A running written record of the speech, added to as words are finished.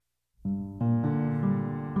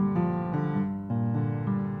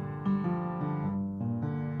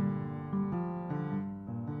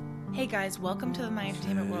Hey guys, welcome to the My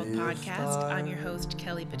Entertainment World podcast. I'm your host,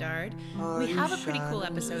 Kelly Bedard. We have a pretty cool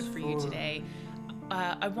episode for you today.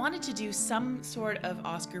 I wanted to do some sort of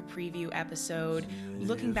Oscar preview episode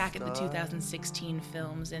looking back at the 2016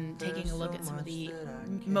 films and taking a look at some of the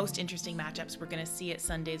most interesting matchups we're going to see at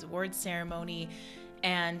Sunday's awards ceremony,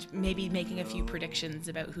 and maybe making a few predictions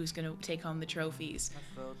about who's going to take home the trophies.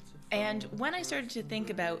 And when I started to think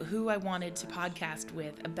about who I wanted to podcast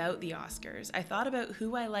with about the Oscars, I thought about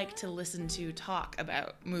who I like to listen to talk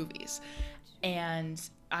about movies. And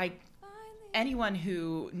anyone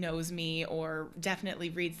who knows me or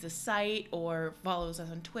definitely reads the site or follows us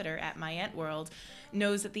on Twitter at MyAntWorld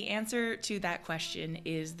knows that the answer to that question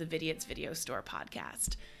is the Vidiots Video Store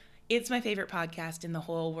podcast. It's my favorite podcast in the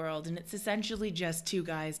whole world, and it's essentially just two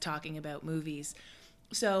guys talking about movies.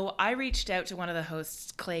 So I reached out to one of the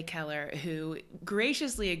hosts, Clay Keller, who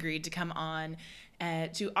graciously agreed to come on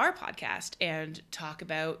to our podcast and talk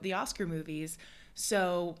about the Oscar movies.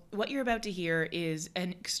 So what you're about to hear is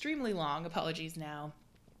an extremely long, apologies now,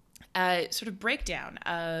 sort of breakdown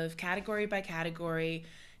of category by category,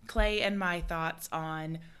 Clay and my thoughts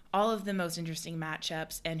on all of the most interesting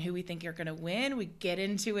matchups and who we think are going to win. We get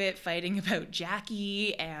into it fighting about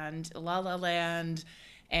Jackie and La La Land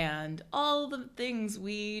and all the things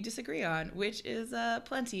we disagree on, which is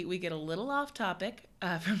plenty. We get a little off topic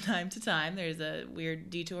from time to time. There's a weird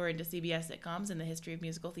detour into CBS sitcoms and the history of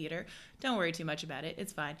musical theater. Don't worry too much about it.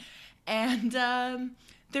 It's fine. And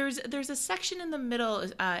there's a section in the middle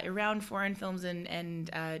around foreign films and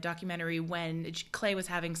documentary when Clay was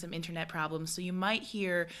having some internet problems. So you might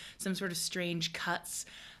hear some sort of strange cuts.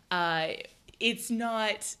 It's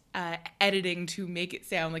not editing to make it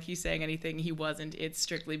sound like he's saying anything he wasn't. It's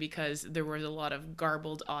strictly because there was a lot of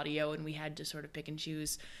garbled audio and we had to sort of pick and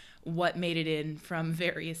choose what made it in from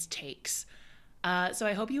various takes. So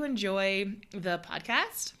I hope you enjoy the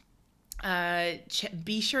podcast.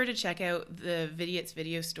 Be sure to check out the Vidiots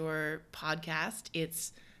Video Store podcast.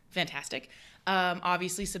 It's fantastic.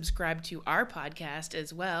 Obviously, subscribe to our podcast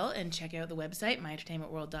as well and check out the website,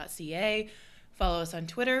 myentertainmentworld.ca. Follow us on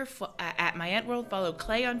Twitter at MyAntWorld. Follow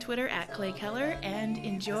Clay on Twitter at Clay Keller, and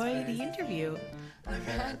enjoy the interview.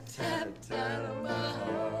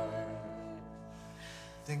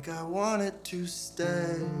 Think I wanted to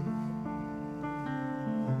stay.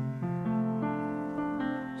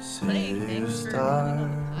 Clay, thanks for coming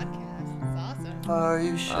on the podcast. It's awesome. Are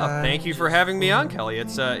you shy? Thank you for having me on, Kelly. It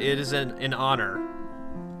is an honor.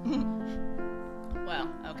 Well,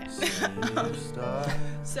 okay.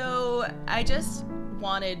 So I just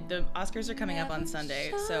wanted, the Oscars are coming up on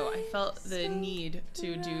Sunday, so I felt the need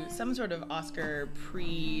to do some sort of Oscar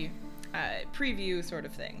preview sort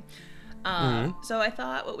of thing. So I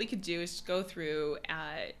thought what we could do is go through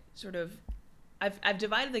I've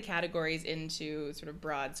divided the categories into sort of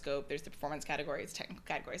broad scope. There's the performance categories, technical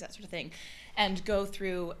categories, that sort of thing, and go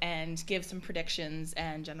through and give some predictions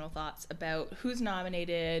and general thoughts about who's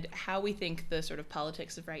nominated, how we think the sort of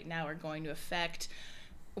politics of right now are going to affect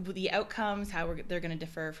the outcomes, how they're going to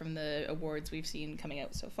differ from the awards we've seen coming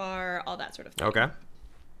out so far, all that sort of thing.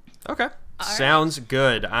 Okay. Sounds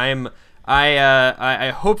good.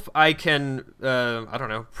 I hope I can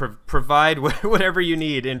provide whatever you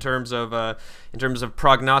need in terms of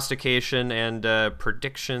prognostication and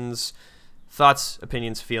predictions, thoughts,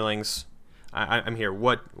 opinions, feelings. I'm here.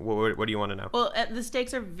 What do you want to know? Well, the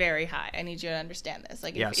stakes are very high. I need you to understand this.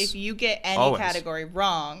 Like, yes. if you get any Always. Category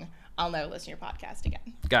wrong, I'll never listen to your podcast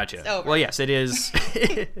again. Gotcha. It's over. Well, yes, it is.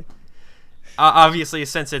 Obviously,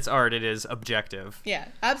 since it's art, it is objective. Yeah,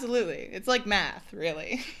 absolutely. It's like math,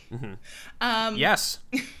 really. Mm-hmm. Yes.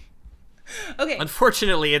 Okay.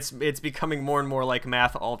 Unfortunately, it's becoming more and more like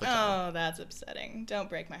math all the time. Oh, that's upsetting. Don't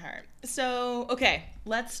break my heart. So, okay,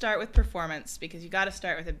 let's start with performance, because you got to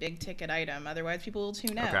start with a big ticket item. Otherwise, people will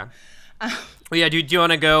tune out. Okay. Well, yeah. Do you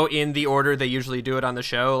want to go in the order they usually do it on the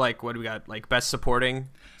show? Like, what do we got? Like, best supporting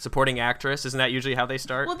actress. Isn't that usually how they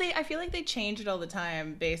start? Well, I feel like they change it all the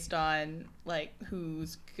time based on like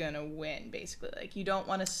who's gonna win. Basically, like you don't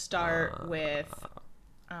want to start with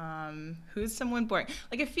who's someone boring.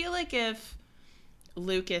 Like I feel like if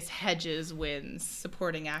Lucas Hedges wins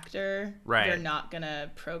supporting actor, right, they're not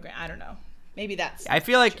gonna program. I don't know. Maybe that's. I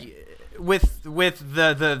feel like with the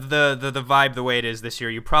vibe the way it is this year,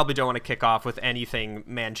 you probably don't want to kick off with anything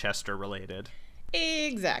Manchester related.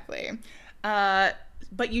 Exactly.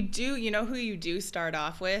 But you know who you do start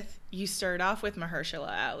off with? You start off with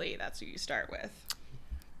Mahershala Ali. That's who you start with.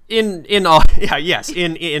 In all, yeah, yes,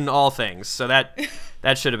 in all things. So that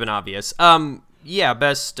should have been obvious. Yeah,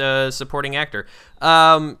 best supporting actor.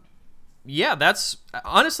 Yeah, that's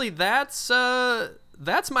honestly that's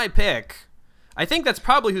my pick. I think that's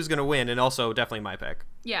probably who's going to win, and also definitely my pick.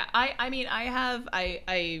 Yeah,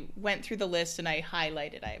 I went through the list and I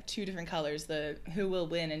highlighted. I have 2 different colors, the who will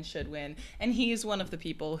win and should win, and he's one of the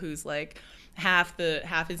people who's like half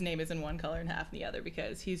his name is in one color and half in the other,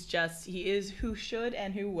 because he is who should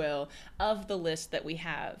and who will of the list that we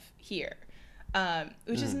have here,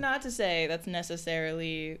 which is not to say that's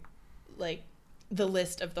necessarily like the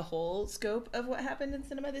list of the whole scope of what happened in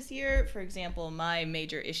cinema this year. For example, my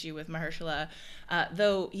major issue with Mahershala,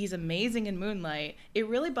 though he's amazing in Moonlight, it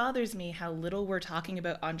really bothers me how little we're talking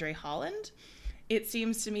about Andre Holland. It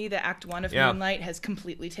seems to me that Act 1 of Moonlight has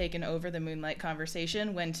completely taken over the Moonlight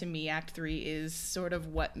conversation, when to me Act 3 is sort of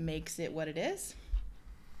what makes it what it is.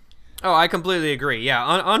 Oh, I completely agree. Yeah,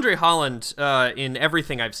 Andre Holland, in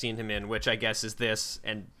everything I've seen him in, which I guess is this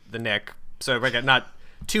and The Knick, so not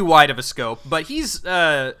too wide of a scope, but he's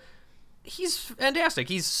fantastic.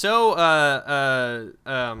 He's so I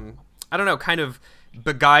don't know, kind of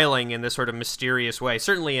beguiling in this sort of mysterious way,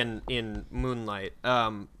 certainly in Moonlight.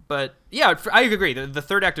 But yeah, I agree. The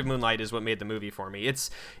third act of Moonlight is what made the movie for me.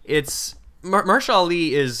 It's Mahershala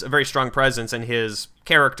Ali is a very strong presence, and his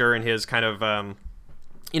character and his kind of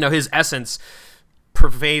his essence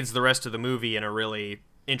pervades the rest of the movie in a really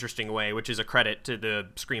interesting way, which is a credit to the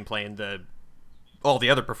screenplay and all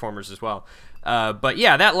the other performers as well. But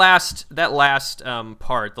yeah, that last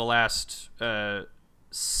part, the last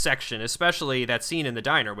section, especially that scene in the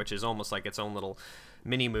diner, which is almost like its own little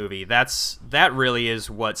mini movie, that really is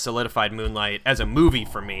what solidified Moonlight as a movie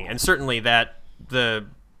for me. And certainly that the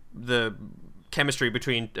chemistry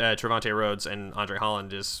between Trevante Rhodes and Andre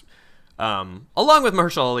Holland is, along with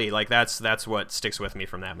Mahershala Ali, like that's what sticks with me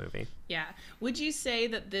from that movie. Yeah. Would you say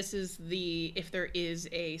that this is if there is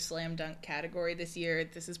a slam dunk category this year,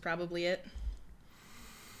 this is probably it?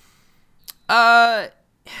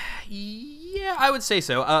 Yeah, I would say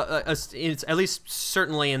so. It's at least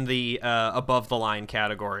certainly in the above the line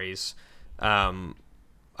categories.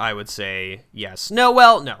 I would say yes. No.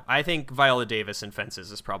 I think Viola Davis in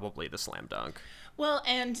Fences is probably the slam dunk. Well,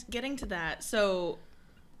 and getting to that, so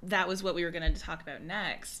that was what we were going to talk about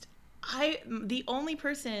next. The only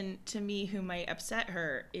person to me who might upset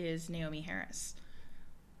her is Naomi Harris.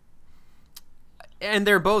 And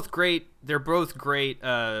they're both great. They're both great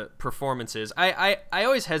performances. I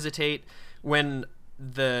always hesitate when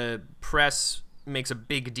the press makes a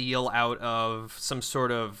big deal out of some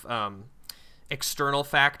sort of external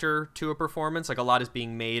factor to a performance. Like, a lot is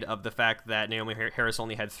being made of the fact that Naomi Harris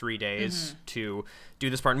only had 3 days to do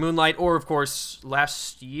this part in Moonlight, or of course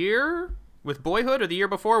last year with Boyhood, or the year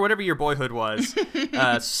before, whatever your Boyhood was.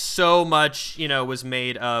 So much was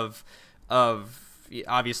made of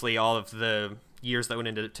obviously all of the years that went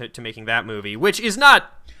into making that movie, which is not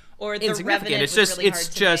or the insignificant. Revenant It's was just really hard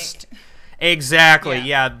to just make. Exactly.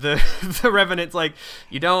 Yeah. The Revenant's like,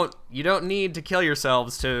 you don't need to kill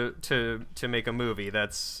yourselves to make a movie.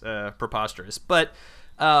 That's preposterous. But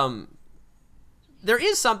there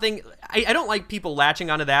is something, I don't like people latching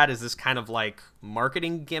onto that as this kind of like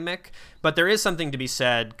marketing gimmick, but there is something to be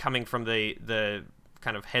said coming from the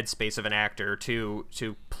kind of headspace of an actor to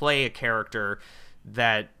play a character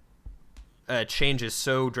that changes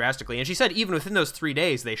so drastically. And she said even within those 3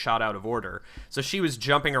 days they shot out of order, so she was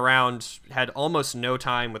jumping around, had almost no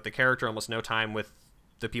time with the character, almost no time with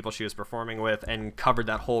the people she was performing with, and covered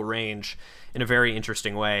that whole range in a very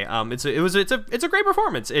interesting way. It's a great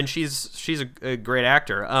performance, and she's a great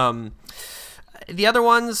actor. The other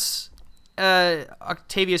ones,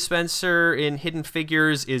 Octavia Spencer in Hidden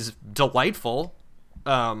Figures is delightful.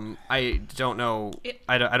 I don't know.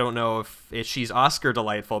 I don't know if she's Oscar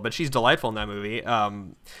delightful, but she's delightful in that movie.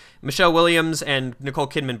 Michelle Williams and Nicole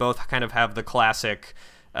Kidman both kind of have the classic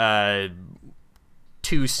 2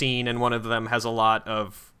 scene, and one of them has a lot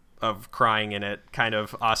of crying in it, kind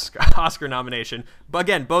of Oscar nomination. But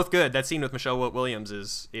again, both good. That scene with Michelle Williams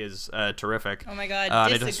is terrific. Oh my God,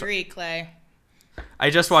 disagree, Clay. I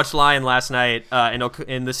just watched Lion last night,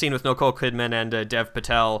 and the scene with Nicole Kidman and Dev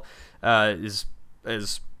Patel is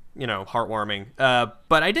heartwarming.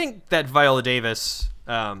 But I think that Viola Davis,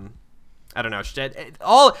 I don't know,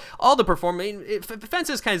 all the performance.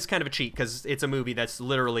 Fences is kind of a cheat because it's a movie that's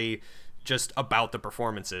literally just about the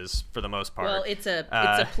performances for the most part. Well, it's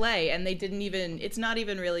a play, and they didn't even. It's not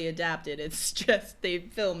even really adapted. It's just they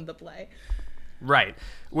filmed the play. Right.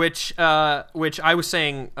 Which I was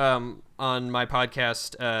saying on my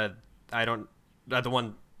podcast. The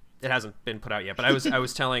one, it hasn't been put out yet, but I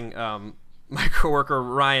was telling my coworker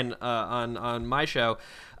Ryan on my show,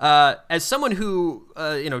 as someone who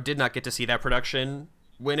did not get to see that production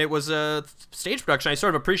when it was a stage production, I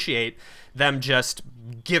sort of appreciate them just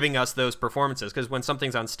giving us those performances, because when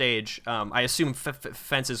something's on stage, I assume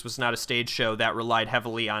Fences was not a stage show that relied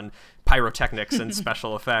heavily on pyrotechnics and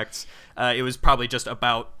special effects. It was probably just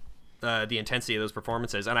about the intensity of those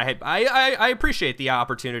performances, and I appreciate the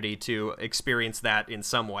opportunity to experience that in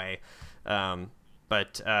some way.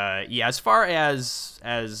 But yeah, as far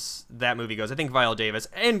as that movie goes, I think Viola Davis,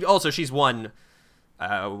 and also she's won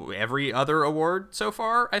every other award so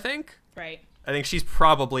far, I think. Right. I think she's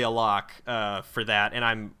probably a lock for that,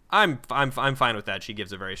 and I'm fine with that. She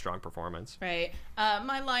gives a very strong performance. Right.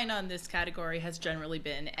 My line on this category has generally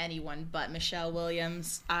been anyone but Michelle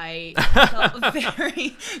Williams. I felt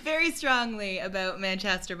very, very strongly about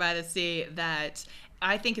Manchester by the Sea that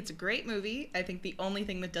I think it's a great movie. I think the only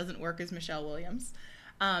thing that doesn't work is Michelle Williams.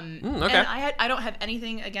 Okay. And I don't have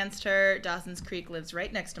anything against her. Dawson's Creek lives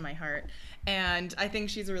right next to my heart. And I think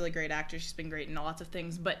she's a really great actress. She's been great in lots of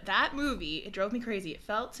things. But that movie, it drove me crazy. It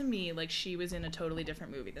felt to me like she was in a totally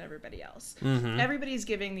different movie than everybody else. Mm-hmm. Everybody's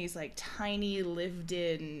giving these like tiny,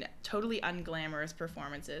 lived-in, totally unglamorous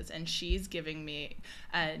performances. And she's giving me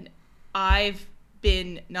an I've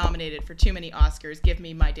been nominated for too many Oscars. Give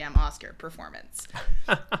me my damn Oscar performance.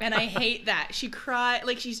 And I hate that. She cried.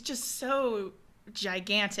 Like, she's just so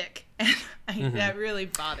gigantic. And that really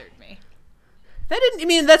bothered me.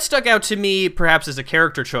 That stuck out to me perhaps as a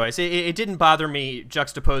character choice. It didn't bother me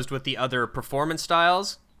juxtaposed with the other performance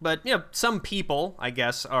styles, but some people, I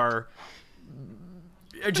guess, are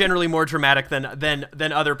generally more dramatic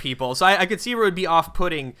than other people. So I could see where it would be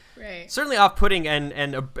off-putting. Right. Certainly off-putting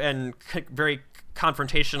and very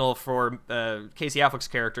confrontational for Casey Affleck's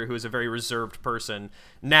character, who is a very reserved person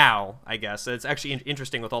now, I guess. It's actually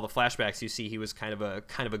interesting with all the flashbacks you see. He was kind of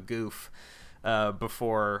a goof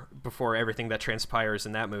before everything that transpires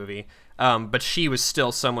in that movie. But she was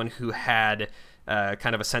still someone who had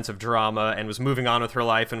kind of a sense of drama and was moving on with her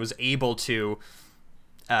life and was able to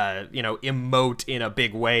emote in a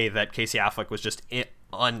big way that Casey Affleck was just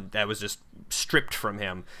that was just stripped from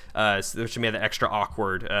him, which made that extra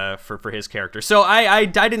awkward for his character. So I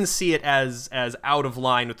didn't see it as out of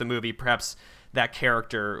line with the movie. Perhaps that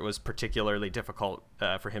character was particularly difficult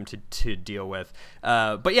for him to deal with.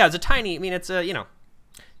 But yeah, it's a tiny. It's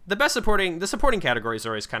the supporting categories are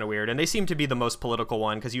always kind of weird, and they seem to be the most political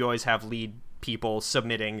one because you always have lead people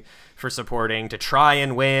submitting for supporting to try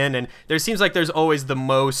and win, and there seems like there's always the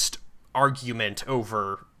most argument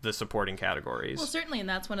over the supporting categories. Well, certainly, and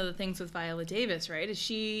that's one of the things with Viola Davis, right? I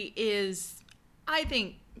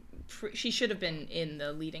think she should have been in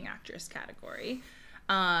the leading actress category.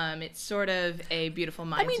 It's sort of a Beautiful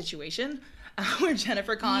Mind situation where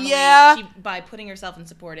Jennifer Connelly, by putting herself in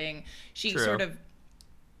supporting, she True. sort of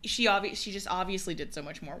she just obviously did so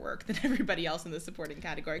much more work than everybody else in the supporting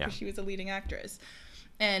category because she was a leading actress.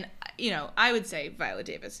 And, I would say Viola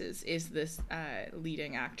Davis is this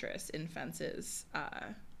leading actress in Fences,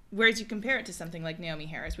 whereas you compare it to something like Naomi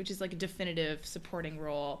Harris, which is like a definitive supporting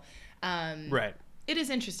role. Right. It is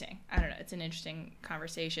interesting. I don't know. It's an interesting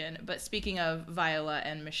conversation. But speaking of Viola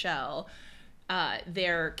and Michelle,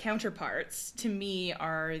 their counterparts, to me,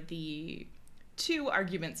 are the two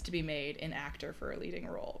arguments to be made in actor for a leading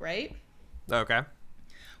role, right? Okay.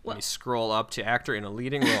 Let me scroll up to actor in a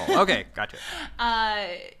leading role. Okay, gotcha.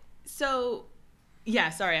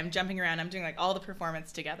 Sorry, I'm jumping around. I'm doing like all the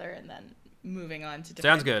performance together and then moving on to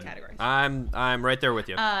different categories. I'm right there with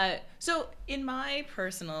you. So in my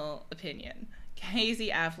personal opinion, Casey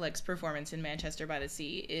Affleck's performance in Manchester by the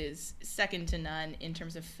Sea is second to none in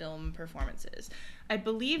terms of film performances. I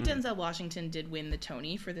believe Denzel Washington did win the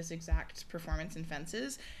Tony for this exact performance in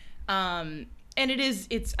Fences. And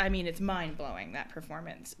it's mind-blowing, that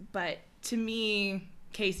performance. But to me,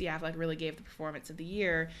 Casey Affleck really gave the performance of the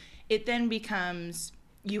year. It then becomes,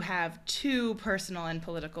 you have two personal and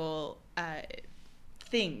political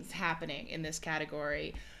things happening in this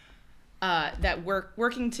category that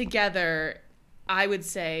working together, I would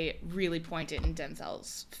say, really point it in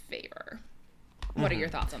Denzel's favor. What are your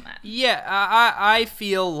thoughts on that? Yeah, I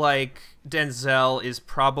feel like Denzel is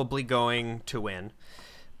probably going to win.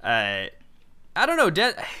 I don't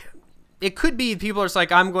know. It could be people are just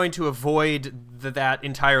like, I'm going to avoid that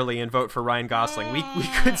entirely and vote for Ryan Gosling. We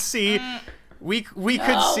could see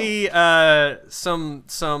could see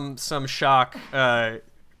some shock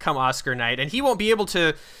come Oscar night, and he won't be able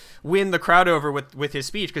to win the crowd over with his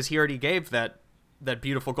speech because he already gave that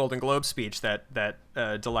beautiful Golden Globe speech that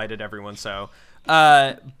delighted everyone. So,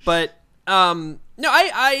 no,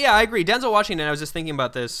 I agree. Denzel Washington. I was just thinking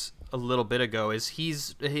about this a little bit ago.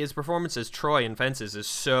 His performance as Troy in Fences is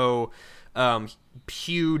so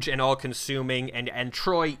huge and all-consuming, and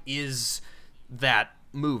Troy is that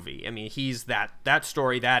movie. I mean, he's that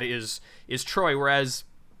story that is Troy. Whereas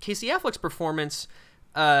Casey Affleck's performance,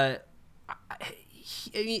 I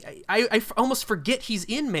almost forget he's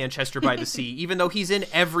in Manchester by the Sea, even though he's in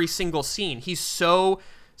every single scene. He's so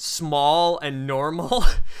small and normal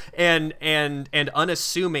and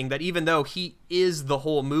unassuming that even though he is the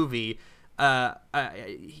whole movie,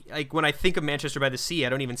 like when I think of Manchester by the Sea, I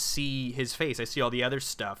don't even see his face. I see all the other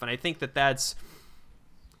stuff, and I think that's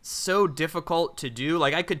so difficult to do.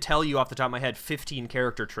 Like, I could tell you off the top of my head 15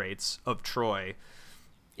 character traits of Troy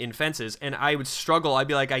in Fences, and I would struggle. I'd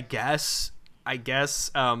be like, I guess I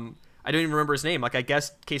don't even remember his name. Like, I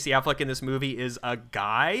guess Casey Affleck in this movie is a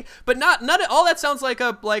guy, but not all that sounds like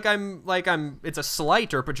it's a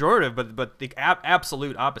slight or pejorative, but the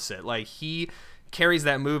absolute opposite. Like, he carries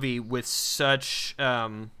that movie with such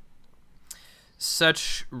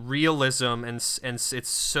realism and it's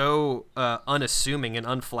so unassuming and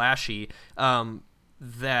unflashy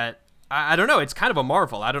that I don't know. It's kind of a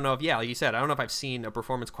marvel. I don't know if, like you said, I don't know if I've seen a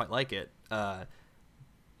performance quite like it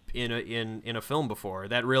in a film before.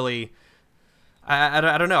 That really, I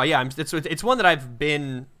don't know. Yeah, it's one that I've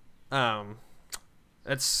been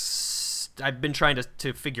I've been trying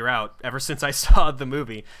to figure out ever since I saw the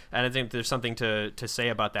movie, and I think there's something to say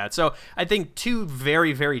about that. So I think two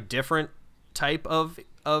very, very different type of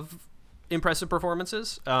impressive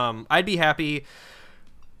performances. I'd be happy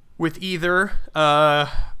with either.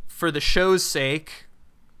 For the show's sake,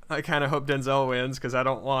 I kind of hope Denzel wins because I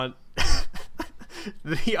don't want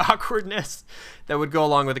the awkwardness that would go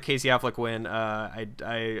along with a Casey Affleck win.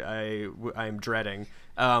 I'm dreading.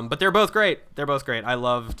 But they're both great. I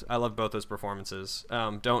loved both those performances.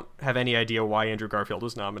 Don't have any idea why Andrew Garfield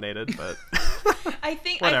was nominated, but I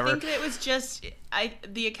think it was just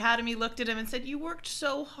the Academy looked at him and said, "You worked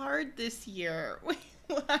so hard this year.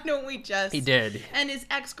 Why don't we just?" He did. And his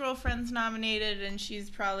ex-girlfriend's nominated, and she's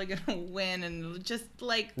probably gonna win. And just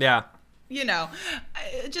like, yeah,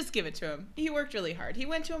 just give it to him. He worked really hard. He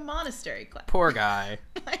went to a monastery class. Poor guy.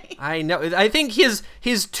 I know. I think he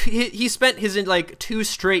spent his like 2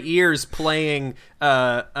 straight years playing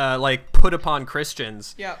like put upon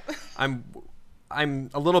Christians. Yep. I'm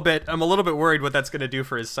a little bit worried what that's going to do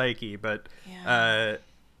for his psyche, but I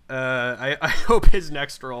hope his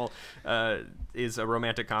next role is a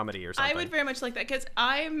romantic comedy or something. I would very much like that because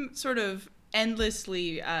I'm sort of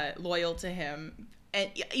endlessly loyal to him. And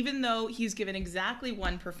even though he's given exactly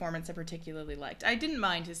one performance I particularly liked, I didn't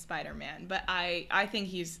mind his Spider-Man, but I think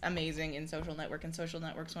he's amazing in Social Network, and Social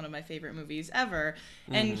Network's one of my favorite movies ever,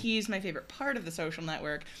 and he's my favorite part of the Social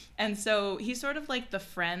Network, and so he's sort of like the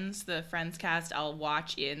Friends cast I'll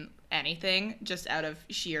watch in anything, just out of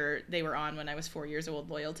sheer, they were on when I was 4 years old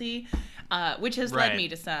loyalty, which has led me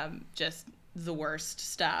to some just the worst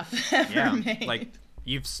stuff ever made. Like,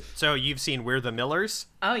 you've seen We're the Millers?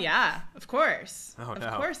 Oh yeah, of course. Oh, no.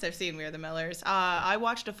 Of course I've seen We're the Millers. I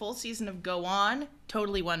watched a full season of Go On,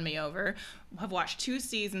 totally won me over. I've watched 2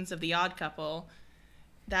 seasons of The Odd Couple.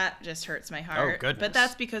 That just hurts my heart. Oh goodness. But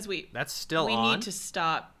that's because that's still we on? need to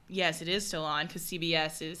stop. Yes, it is still on because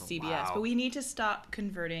CBS is CBS. Wow. But we need to stop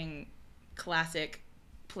converting classic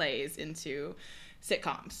plays into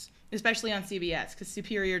sitcoms, especially on CBS, because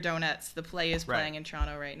Superior Donuts, the play, is playing in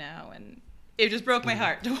Toronto right now, and it just broke my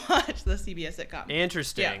heart to watch the CBS sitcom.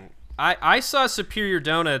 Interesting. Yeah. I saw Superior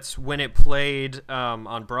Donuts when it played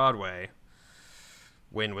on Broadway.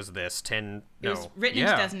 When was this? It was written in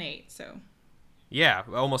 2008, so. Yeah,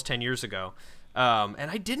 almost 10 years ago.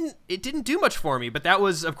 And it didn't do much for me, but that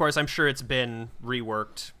was, of course, I'm sure it's been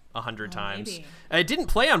reworked 100 times. Maybe. It didn't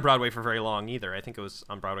play on Broadway for very long either. I think it was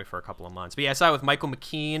on Broadway for a couple of months. But yeah, I saw it with Michael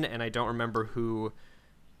McKean, and I don't remember who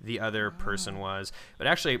the other person was. But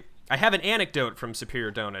actually, I have an anecdote from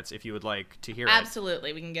Superior Donuts if you would like to hear it.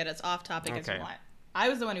 Absolutely. We can get us off topic as we want. I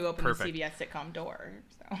was the one who opened the CBS sitcom door.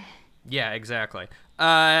 So. Yeah, exactly.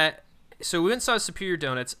 So we went and saw Superior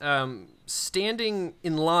Donuts. Standing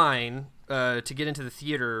in line to get into the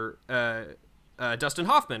theater, Dustin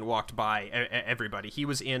Hoffman walked by everybody. He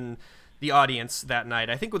was in the audience that night,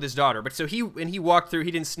 I think with his daughter. But so he walked through.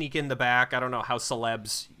 He didn't sneak in the back. I don't know how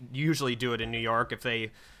celebs usually do it in New York. If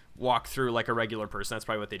they walk through like a regular person, that's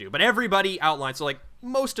probably what they do. But everybody outlined. So like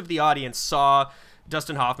most of the audience saw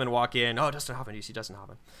Dustin Hoffman walk in. Oh, Dustin Hoffman. You see Dustin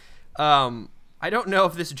Hoffman. I don't know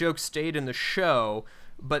if this joke stayed in the show,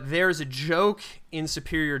 but there's a joke in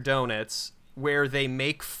Superior Donuts where they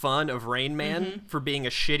make fun of Rain Man for being a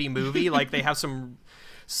shitty movie. Like they have some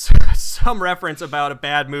reference about a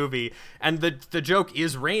bad movie, and the joke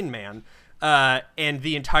is Rain Man. And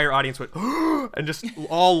the entire audience went, and just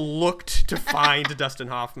all looked to find Dustin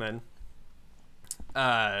Hoffman.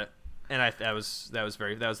 And And that was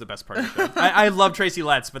the best part of the show. I love Tracy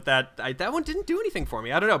Letts, but that one didn't do anything for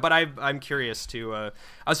me. I don't know, but I'm curious to. I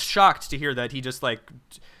was shocked to hear that he just like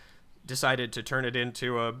decided to turn it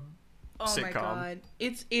into a sitcom. Oh my god,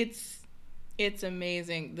 it's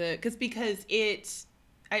amazing.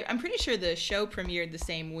 I'm pretty sure the show premiered the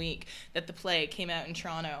same week that the play came out in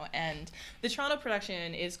Toronto, and the Toronto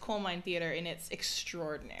production is Coal Mine Theatre, and it's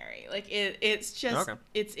extraordinary. Like it's just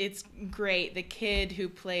it's great. The kid who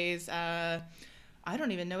plays I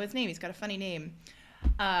don't even know his name. He's got a funny name.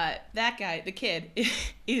 That guy, the kid,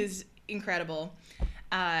 is incredible.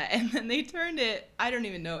 And then they turned it, I don't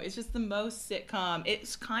even know. It's just the most sitcom.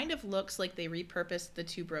 It kind of looks like they repurposed the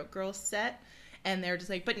Two Broke Girls set, and they're just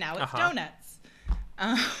like, but now it's donuts.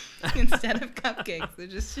 Instead of cupcakes.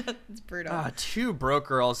 It's brutal. Two Broke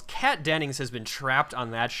Girls. Kat Dennings has been trapped on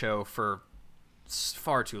that show for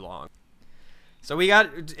far too long. So we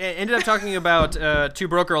ended up talking about Two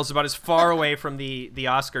Broke Girls, about as far away from the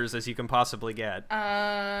Oscars as you can possibly get.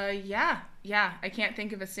 Yeah. I can't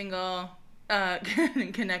think of a single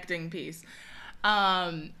connecting piece.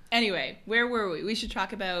 Anyway, where were we? We should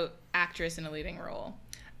talk about actress in a leading role.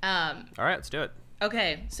 All right, let's do it.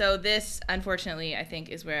 Okay, so this, unfortunately, I think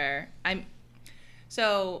is where I'm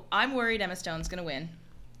worried Emma Stone's going to win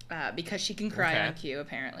because she can cry on cue,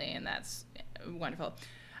 apparently, and that's wonderful.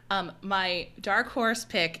 My dark horse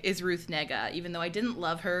pick is Ruth Negga, even though I didn't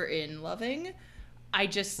love her in Loving.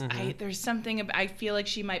 There's something, I feel like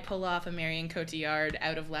she might pull off a Marion Cotillard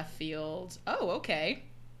out of left field. Oh, okay.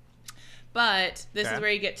 But this is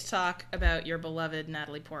where you get to talk about your beloved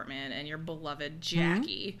Natalie Portman and your beloved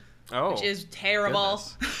Jackie. Which is terrible.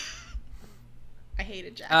 I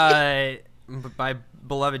hated Jackie. My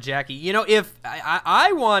beloved Jackie. You know, if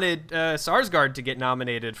I wanted Sarsgaard to get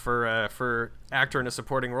nominated for actor in a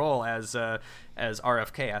supporting role as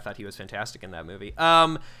RFK, I thought he was fantastic in that movie.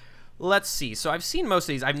 Let's see. So I've seen most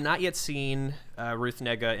of these. I've not yet seen Ruth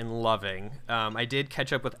Negga in Loving. I did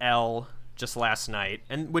catch up with Elle just last night,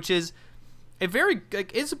 and which is a very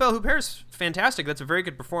Isabelle Huppert is fantastic. That's a very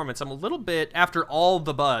good performance. I'm a little bit, after all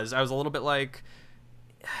the buzz, I was a little bit like,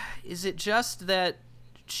 is it just that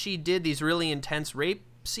she did these really intense rape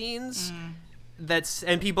scenes?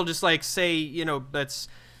 And people just like say, you know, that's,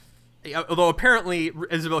 although apparently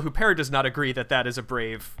Isabelle Huppert does not agree that is a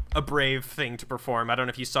brave thing to perform. I don't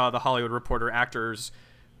know if you saw the Hollywood Reporter Actors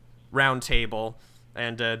Roundtable,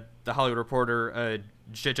 and the Hollywood Reporter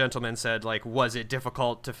gentleman said, like, was it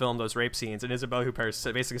difficult to film those rape scenes? And Isabelle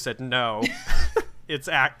Huppert basically said, no, it's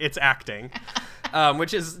acting,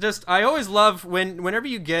 which is just, I always love whenever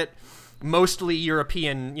you get mostly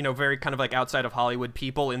European, you know, very kind of like outside of Hollywood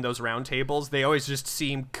people in those roundtables. They always just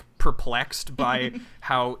seem perplexed by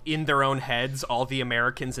how in their own heads all the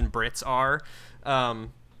Americans and Brits are.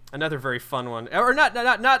 Another very fun one, or not,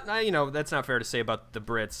 you know, that's not fair to say about the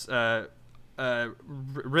Brits.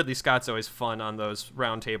 Ridley Scott's always fun on those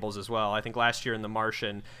roundtables as well. I think last year in The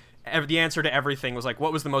Martian, the answer to everything was like,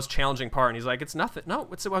 what was the most challenging part? And he's like, it's nothing. No,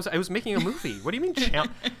 I was making a movie. What do you mean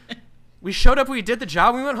we showed up, we did the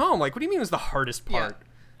job, we went home. Like, what do you mean it was the hardest part?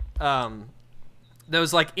 Yeah.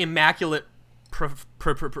 Those like immaculate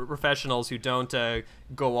professionals who don't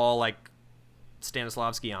go all like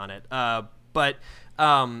Stanislavski on it. But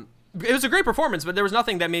it was a great performance, but there was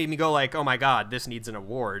nothing that made me go like, oh my God, this needs an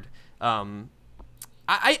award. And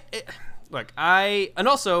also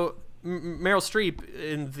Meryl Streep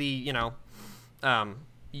in the, you know, we're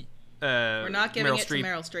not giving it to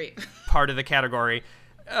Meryl Streep part of the category.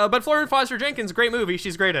 But Florence Foster Jenkins, great movie.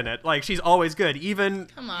 She's great in it. Like, she's always good, even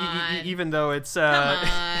though it's. Come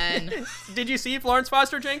on. Did you see Florence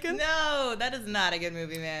Foster Jenkins? No, that is not a good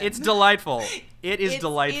movie, man. It's delightful. It's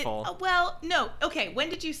delightful. Well, no. Okay, when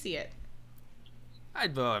did you see it? A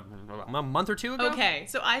month or two ago. Okay,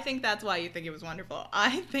 so I think that's why you think it was wonderful.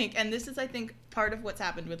 I think part of what's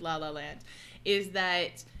happened with La La Land is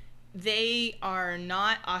that they are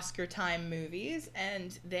not Oscar time movies,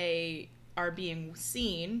 and they are being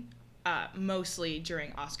seen mostly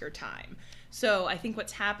during Oscar time. So I think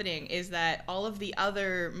what's happening is that all of the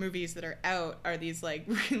other movies that are out are these like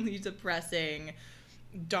really depressing,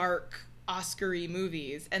 dark, Oscar-y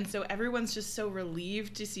movies. And so everyone's just so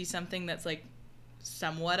relieved to see something that's like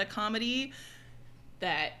somewhat a comedy,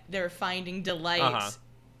 that they're finding delight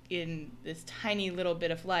in this tiny little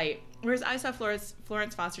bit of light. Whereas I saw Florence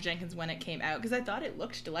Foster Jenkins when it came out because I thought it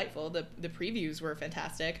looked delightful. The previews were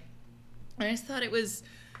fantastic. And I just thought it was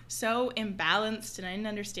so imbalanced, and I didn't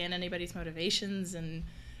understand anybody's motivations, and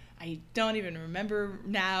I don't even remember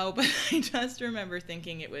now, but I just remember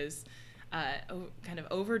thinking it was kind of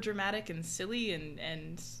over dramatic and silly,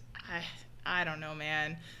 and I don't know,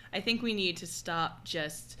 man. I think we need to stop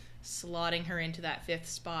just slotting her into that 5th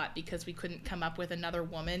spot because we couldn't come up with another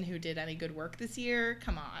woman who did any good work this year.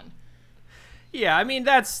 Come on. Yeah, I mean,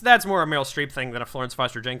 that's more a Meryl Streep thing than a Florence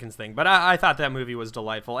Foster Jenkins thing, but I thought that movie was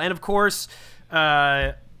delightful. And of course,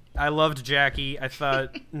 I loved Jackie. I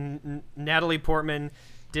thought Natalie Portman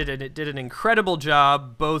did an incredible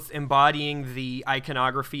job both embodying the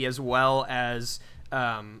iconography as well as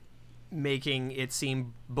making it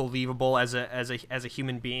seem believable as a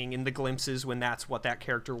human being in the glimpses when that's what that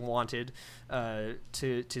character wanted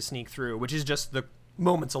to sneak through, which is just the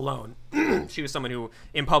moments alone. She was someone who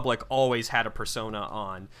in public always had a persona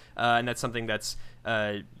on, and that's something that's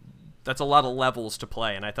a lot of levels to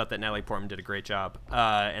play, and I thought that Natalie Portman did a great job,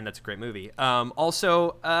 and that's a great movie.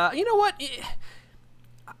 Also, you know what?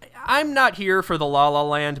 I'm not here for the La La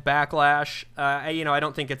Land backlash. I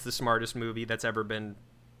don't think it's the smartest movie that's ever been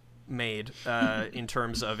made in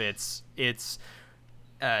terms of its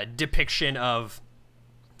depiction of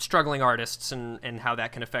struggling artists and how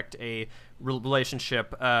that can affect a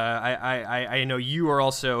relationship. I know you are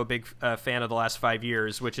also a big fan of The Last 5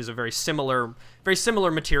 Years, which is a very similar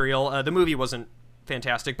material. The movie wasn't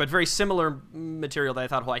fantastic, but very similar material that I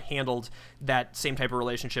thought handled that same type of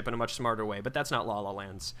relationship in a much smarter way. But that's not La La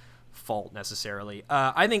Land's fault necessarily.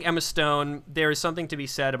 I think Emma Stone, there is something to be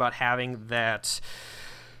said about having that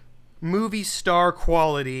movie star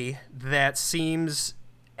quality that seems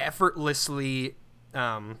effortlessly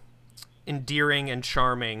endearing and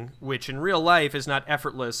charming, which in real life is not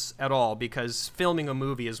effortless at all, because filming a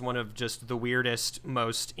movie is one of just the weirdest,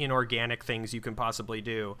 most inorganic things you can possibly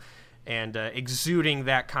do. And exuding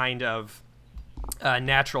that kind of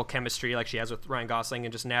natural chemistry like she has with Ryan Gosling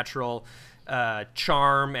and just natural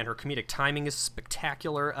charm, and her comedic timing is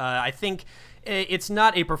spectacular. I think it's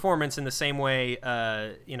not a performance in the same way,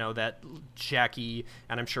 that Jackie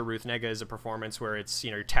and I'm sure Ruth Negga is a performance where it's,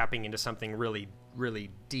 you're tapping into something really, really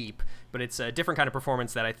deep, but it's a different kind of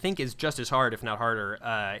performance that I think is just as hard, if not harder,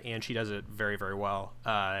 and she does it very, very well.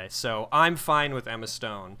 So I'm fine with Emma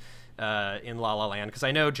Stone in La La Land, because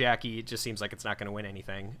I know Jackie just seems like it's not going to win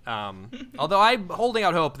anything. Although I'm holding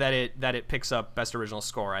out hope that it picks up Best Original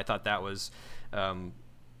Score. I thought that was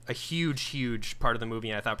a huge part of the movie,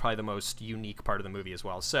 and I thought probably the most unique part of the movie as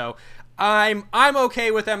well. So I'm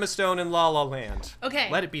okay with Emma Stone in La La Land. Okay.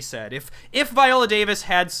 Let it be said. If Viola Davis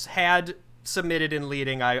had submitted in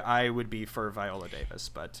leading, I would be for Viola Davis,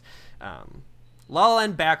 but La La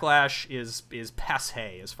Land backlash is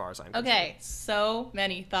passé as far as I'm concerned. Okay, so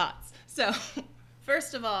many thoughts. So,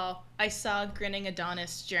 first of all, I saw grinning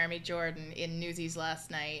Adonis Jeremy Jordan in Newsies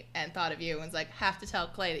last night and thought of you and was like, have to tell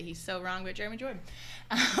Clay that he's so wrong about Jeremy Jordan.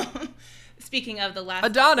 Speaking of the last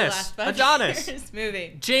Adonis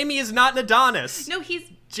movie, Jamie is not an Adonis. No, he's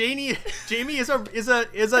Jamie is a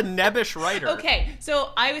nebbish writer. Okay, so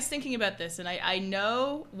I was thinking about this, and I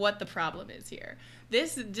know what the problem is here.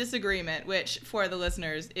 This disagreement, which for the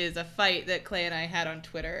listeners is a fight that Clay and I had on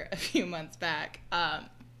Twitter a few months back,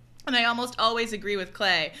 and I almost always agree with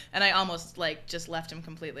Clay, and I almost just left him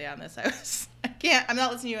completely on this. I'm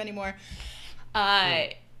not listening to you anymore.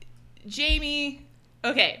 Jamie,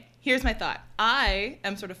 okay, here's my thought. I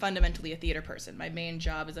am sort of fundamentally a theater person. My main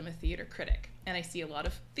job is I'm a theater critic, and I see a lot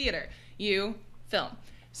of theater. You, film.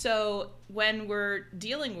 So when we're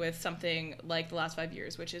dealing with something like The Last 5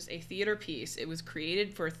 Years, which is a theater piece, it was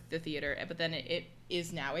created for the theater, but then it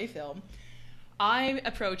is now a film, I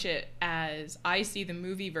approach it as I see the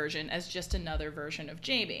movie version as just another version of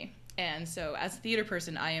Jamie. And so as a theater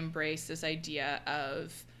person, I embrace this idea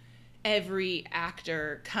of every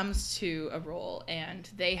actor comes to a role and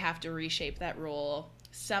they have to reshape that role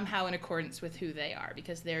somehow in accordance with who they are,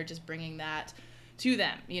 because they're just bringing that to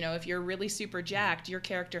them. If you're really super jacked, your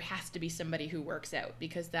character has to be somebody who works out,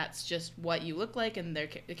 because that's just what you look like, and the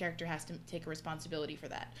character has to take a responsibility for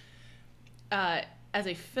that. As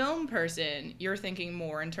a film person, you're thinking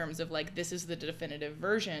more in terms of this is the definitive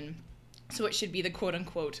version, so it should be the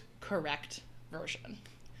quote-unquote correct version.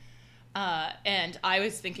 And I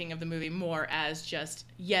was thinking of the movie more as just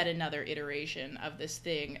yet another iteration of this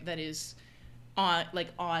thing that is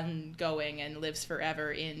ongoing and lives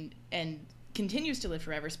forever and continues to live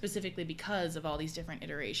forever, specifically because of all these different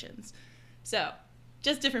iterations. So,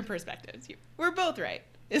 just different perspectives. We're both right.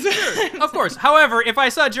 Sure, of course. However, if I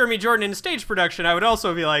saw Jeremy Jordan in a stage production, I would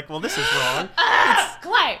also be like, well, this is wrong.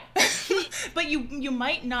 Clay. But you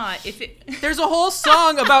might not if it. There's a whole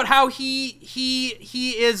song about how he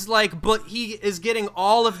is but he is getting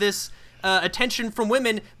all of this attention from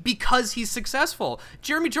women because he's successful.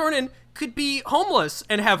 Jeremy Jordan could be homeless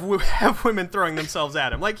and have women throwing themselves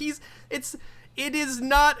at him. It is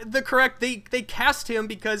not the correct. They cast him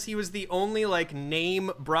because he was the only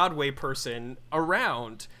name Broadway person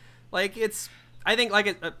around. Like it's. I think like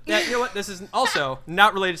you know what? This is also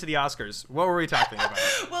not related to the Oscars. What were we talking about?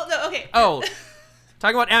 Well, no, okay. Oh,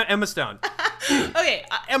 talking about Emma Stone. Okay.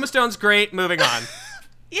 Emma Stone's great. Moving on.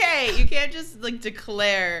 Yay! You can't just like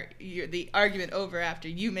declare the argument over after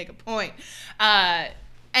you make a point.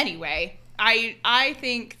 Anyway, I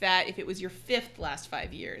think that if it was your fifth last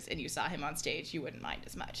 5 years and you saw him on stage, you wouldn't mind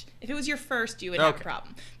as much. If it was your first, you would have a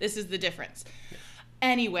problem. This is the difference.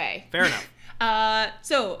 Anyway. Fair enough.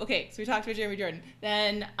 So we talked about Jeremy Jordan.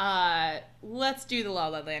 Then let's do the La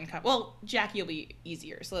La Land. Well, Jackie will be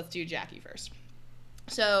easier, so let's do Jackie first.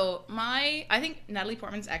 So I think Natalie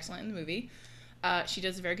Portman's excellent in the movie. She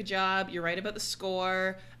does a very good job. You're right about the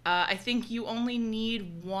score. I think you only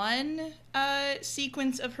need one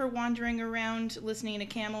sequence of her wandering around listening to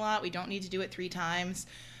Camelot. We don't need to do it 3 times.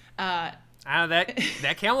 That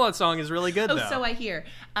Camelot song is really good, though. Oh, so I hear.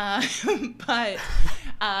 But,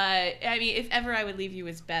 I mean, if ever I would leave you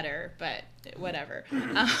is better, but whatever.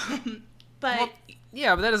 But... Well,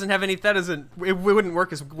 yeah, but that doesn't have any... It wouldn't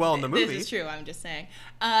work as well in the movie. This is true, I'm just saying.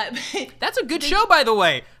 That's a good show, by the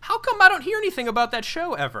way. How come I don't hear anything about that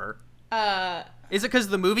show ever? Is it because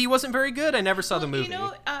the movie wasn't very good? I never saw the movie. You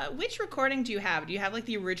know, which recording do you have? Do you have, like,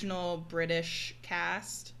 the original British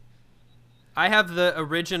cast? I have the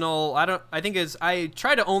original. I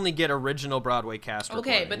try to only get original Broadway cast.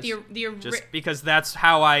 Okay, but just because that's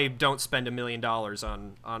how I don't spend $1 million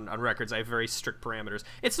on records. I have very strict parameters.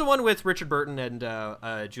 It's the one with Richard Burton and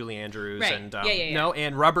Julie Andrews, right. And yeah.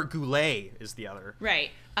 and Robert Goulet is the other.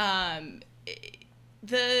 Right. I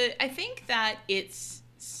think that it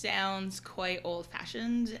sounds quite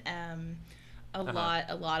old-fashioned. A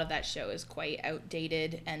lot of that show is quite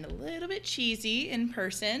outdated and a little bit cheesy in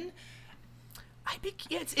person.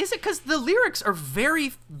 Is it because the lyrics are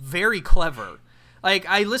very, very clever? Like,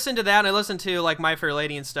 I listened to that, and I listened to, like, My Fair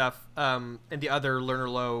Lady and stuff, and the other Lerner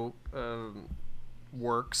Loewe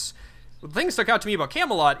works. The thing that stuck out to me about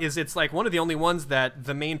Camelot is it's, like, one of the only ones that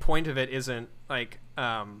the main point of it isn't, like,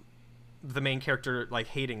 the main character, like,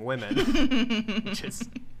 hating women. which is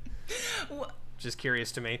just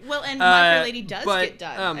curious to me. Well, and My Fair Lady does get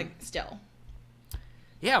done, still.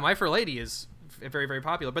 Yeah, My Fair Lady is... very, very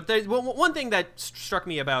popular. But one thing that struck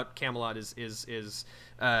me about Camelot is it's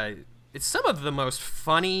some of the most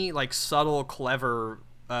funny, like, subtle, clever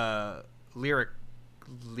lyric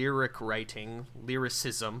writing,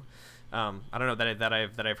 lyricism. I don't know that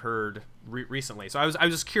I've heard recently. So I was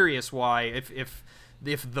just curious why if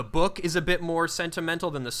the book is a bit more sentimental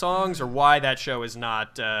than the songs, or why that show is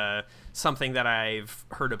not something that I've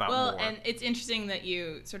heard about more. Well, and it's interesting that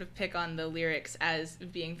you sort of pick on the lyrics as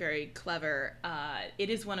being very clever. It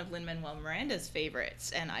is one of Lin-Manuel Miranda's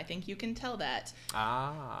favorites, and I think you can tell that.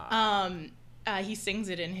 He sings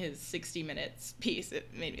it in his 60 Minutes piece.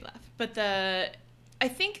 It made me laugh. But I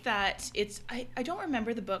think that I don't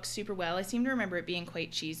remember the book super well. I seem to remember it being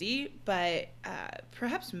quite cheesy, but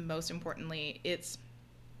perhaps most importantly, it's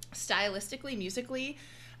stylistically, musically,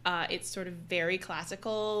 it's sort of very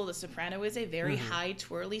classical. The soprano is a very high,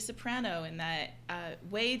 twirly soprano in that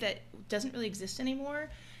way that doesn't really exist anymore.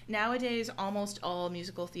 Nowadays, almost all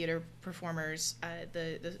musical theater performers,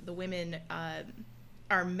 the women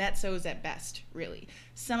are mezzos at best, really.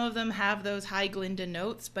 Some of them have those high Glinda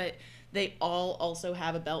notes, but they all also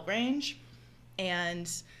have a belt range.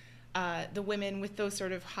 And the women with those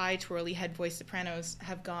sort of high, twirly head voice sopranos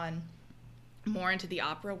have gone more into the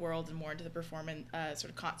opera world and more into the performance,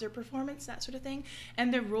 sort of concert performance, that sort of thing.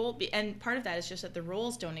 And and part of that is just that the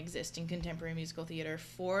roles don't exist in contemporary musical theater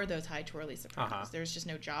for those high twirly sopranos. There's just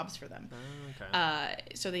no jobs for them.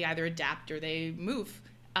 So they either adapt or they move.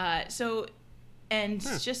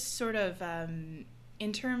 Just sort of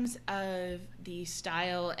in terms of the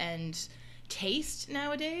style and taste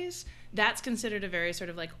nowadays, that's considered a very sort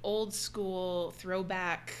of like old school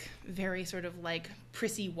throwback, very sort of like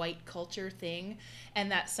prissy white culture thing.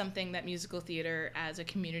 And that's something that musical theater as a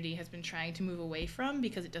community has been trying to move away from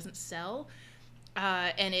because it doesn't sell.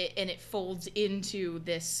 And it folds into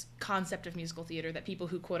this concept of musical theater that people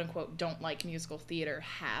who quote unquote don't like musical theater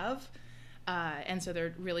have. And so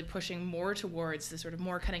they're really pushing more towards the sort of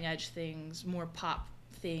more cutting edge things, more pop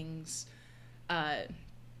things,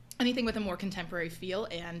 anything with a more contemporary feel,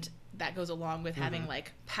 and that goes along with having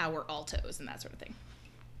like power altos and that sort of thing.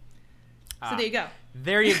 So there you go.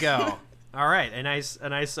 There you go. All right, a nice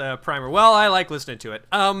primer. Well, I like listening to it.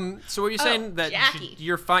 So what are you saying that Jackie.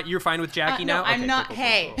 You're fine with Jackie now? No, I'm not. Cool.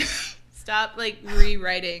 Hey, stop like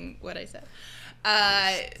rewriting what I said.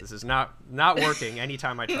 This is not working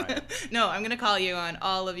anytime I try it. No, I'm gonna call you on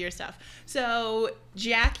all of your stuff. So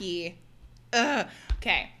Jackie,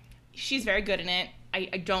 okay, she's very good in it. I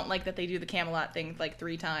don't like that they do the Camelot thing like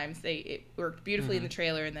 3 times. It worked beautifully in the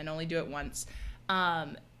trailer and then only do it once.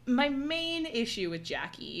 My main issue with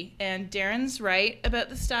Jackie, and Darren's right about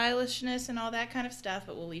the stylishness and all that kind of stuff,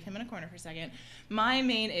 but we'll leave him in a corner for a second. My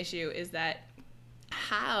main issue is that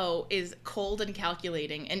how is cold and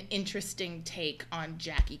calculating an interesting take on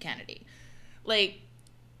Jackie Kennedy? Like,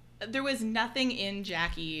 there was nothing in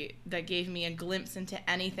Jackie that gave me a glimpse into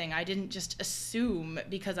anything. I didn't just assume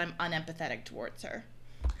because I'm unempathetic towards her.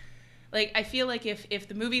 Like, I feel like if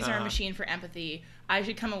the movies are a machine for empathy, I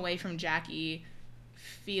should come away from Jackie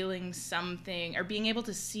feeling something, or being able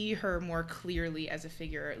to see her more clearly as a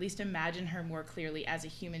figure, or at least imagine her more clearly as a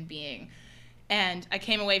human being. And I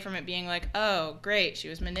came away from it being like, oh, great, she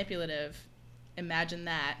was manipulative. Imagine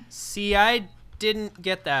that. See, I didn't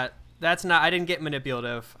get that. I didn't get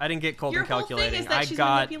manipulative. I didn't get cold and calculating. Your whole thing is that she's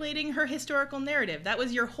manipulating her historical narrative. That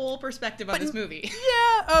was your whole perspective on this movie.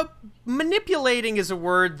 Yeah, manipulating is a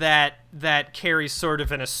word that carries sort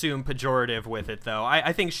of an assumed pejorative with it, though.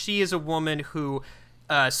 I think she is a woman who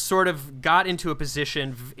sort of got into a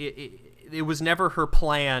position. It was never her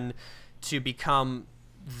plan to become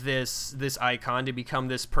this icon, to become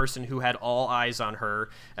this person who had all eyes on her,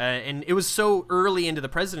 and it was so early into the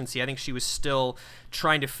presidency. I think she was still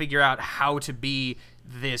trying to figure out how to be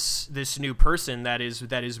this new person that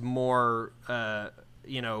is more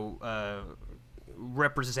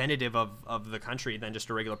representative of the country than just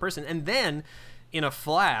a regular person. And then in a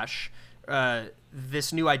flash,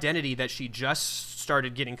 this new identity that she just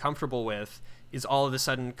started getting comfortable with is all of a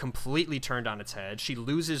sudden completely turned on its head. She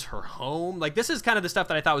loses her home. Like, this is kind of the stuff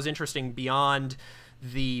that I thought was interesting beyond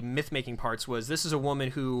the myth-making parts. Was this is a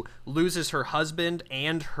woman who loses her husband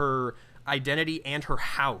and her identity and her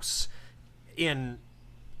house in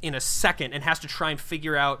a second, and has to try and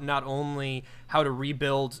figure out not only how to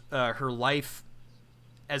rebuild her life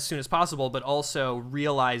as soon as possible, but also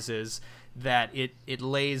realizes that it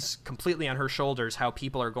lays completely on her shoulders how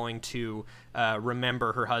people are going to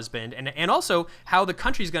remember her husband, and also how the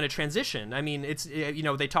country's going to transition. I mean, it's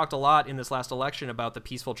they talked a lot in this last election about the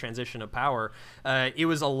peaceful transition of power. It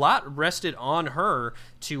was a lot rested on her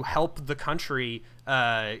to help the country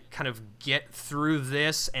kind of get through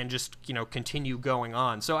this and just continue going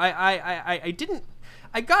on. So I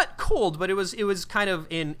got cold, but it was kind of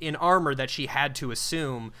in armor that she had to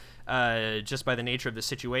assume. Just by the nature of the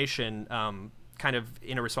situation, kind of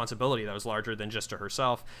in a responsibility that was larger than just to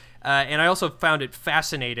herself. And I also found it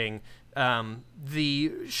fascinating,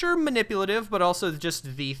 the manipulative, but also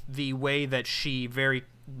just the way that she very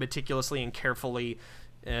meticulously and carefully,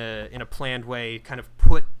 in a planned way, kind of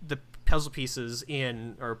put the puzzle pieces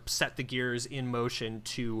in, or set the gears in motion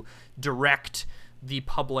to direct the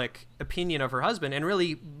public opinion of her husband and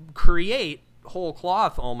really create whole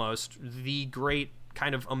cloth almost the great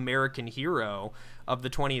kind of American hero of the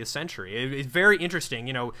 20th century. It's very interesting.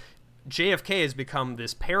 JFK has become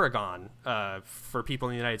this paragon for people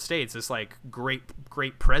in the United States, this like great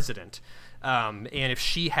president. And if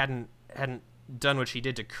she hadn't done what she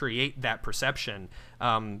did to create that perception,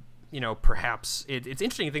 perhaps it's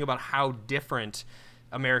interesting to think about how different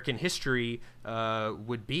American history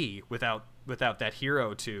would be without that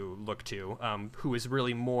hero to look to, who is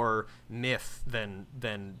really more myth than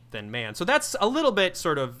man. So that's a little bit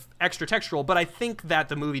sort of extra textual, but I think that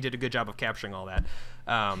the movie did a good job of capturing all that.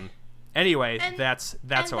 Anyway, that's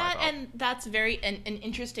how I felt. And that's an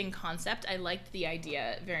interesting concept. I liked the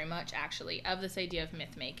idea very much, actually, of this idea of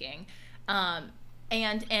myth making,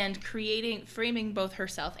 and framing both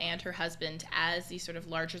herself and her husband as these sort of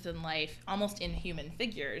larger than life, almost inhuman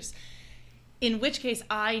figures. In which case,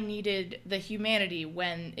 I needed the humanity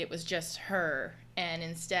when it was just her, and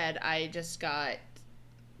instead I just got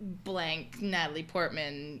blank Natalie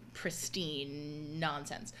Portman pristine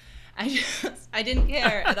nonsense. I didn't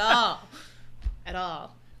care at all. At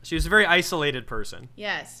all. She was a very isolated person.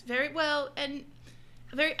 Yes, very well, and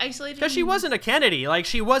very isolated. Because she wasn't a Kennedy. Like,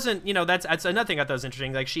 she wasn't, that's another thing I thought was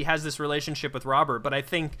interesting. Like, she has this relationship with Robert, but I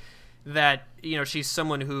think that, she's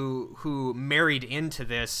someone who married into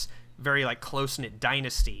this very like close-knit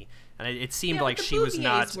dynasty, and it seemed like she was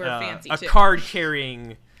not a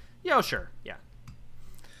card-carrying. Sure, yeah.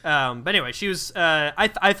 But anyway, she was. I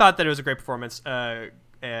thought that it was a great performance, and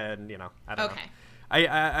I don't know.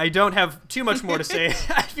 I don't have too much more to say.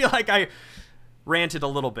 I feel like I ranted a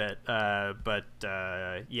little bit, but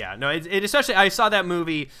yeah, no. It especially. I saw that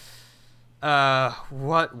movie.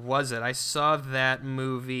 What was it? I saw that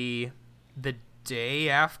movie the day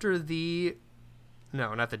after the.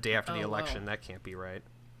 No, not the day after the election. Whoa. That can't be right.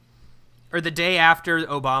 Or the day after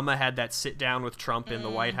Obama had that sit down with Trump in the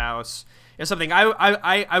White House. It's something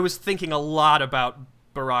I was thinking a lot about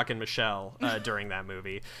Barack and Michelle during that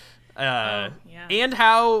movie. Yeah. And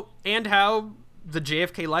how the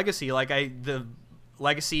JFK legacy, the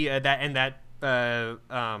legacy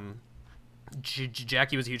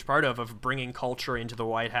Jackie was a huge part of bringing culture into the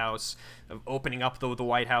White House, of opening up the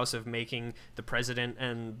White House, of making the president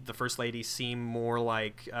and the first lady seem more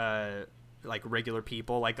like regular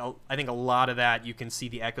people. I think a lot of that, you can see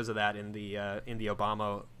the echoes of that in the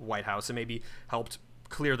Obama White House, and maybe helped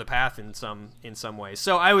clear the path in some ways.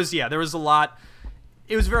 So there was a lot.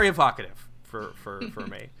 It was very evocative for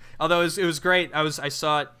me. Although it was great. I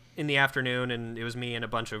saw it in the afternoon, and it was me and a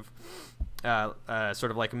bunch of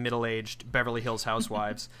sort of like middle-aged Beverly Hills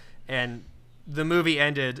housewives, and the movie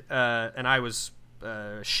ended, and I was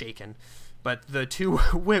shaken. But the two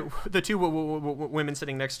women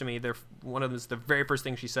sitting next to me, one of them, the very first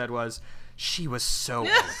thing she said was, "She was so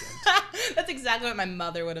elegant." That's exactly what my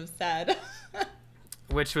mother would have said.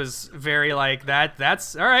 Which was very like that.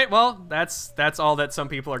 That's all right. Well, that's all that some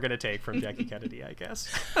people are going to take from Jackie Kennedy, I guess.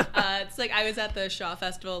 It's like I was at the Shaw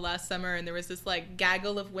Festival last summer, and there was this like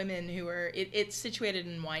gaggle of women who were. It's situated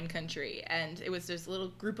in wine country, and it was this little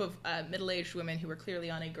group of middle-aged women who were clearly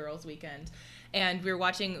on a girls' weekend, and we were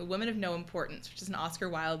watching Women of No Importance, which is an Oscar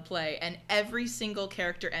Wilde play, and every single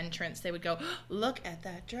character entrance, they would go, "Look at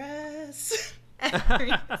that dress,"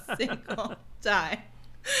 every single time.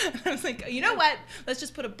 I was like, you know what? Let's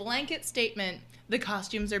just put a blanket statement. The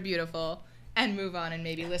costumes are beautiful, and move on and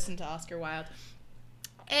maybe listen to Oscar Wilde.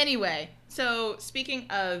 Anyway, so speaking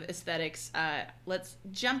of aesthetics, let's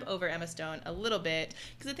jump over Emma Stone a little bit,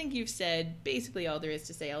 because I think you've said basically all there is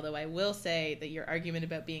to say, although I will say that your argument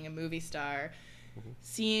about being a movie star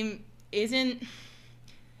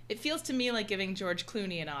it feels to me like giving George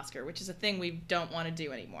Clooney an Oscar, which is a thing we don't want to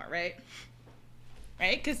do anymore, right?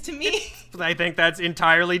 Right? Because to me... I think that's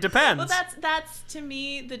entirely depends. Well, that's to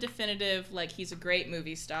me the definitive, like, he's a great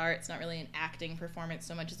movie star. It's not really an acting performance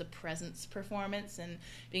so much as a presence performance, and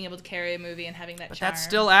being able to carry a movie and having that but charm. That's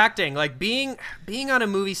still acting. Like, being on a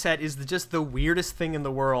movie set is just the weirdest thing in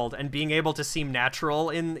the world, and being able to seem natural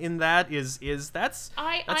in that that's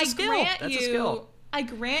a skill. That's a skill. I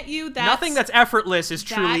grant you that nothing that's effortless is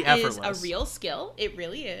truly effortless. That is a real skill. It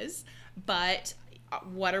really is. But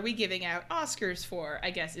what are we giving out Oscars for,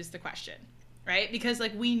 I guess, is the question, right? Because,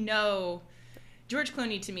 like, we know George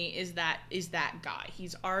Clooney, to me, is that guy.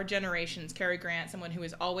 He's our generation's Cary Grant, someone who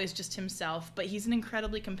is always just himself, but he's an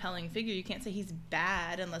incredibly compelling figure. You can't say he's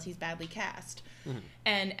bad unless he's badly cast. Mm-hmm.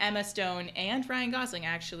 And Emma Stone and Ryan Gosling,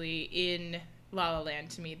 actually, in La La Land,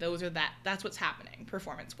 to me, that's what's happening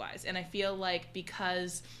performance-wise. And I feel like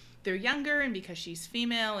because they're younger, and because she's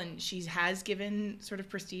female and she has given sort of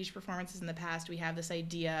prestige performances in the past, we have this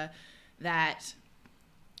idea that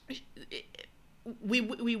we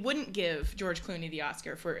wouldn't give George Clooney the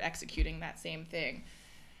Oscar for executing that same thing,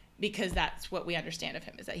 because that's what we understand of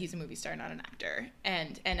him, is that he's a movie star, not an actor.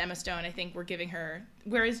 And Emma Stone, I think we're giving her,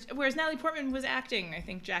 whereas Natalie Portman was acting, I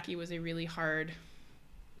think Jackie was a really hard,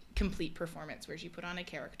 complete performance where she put on a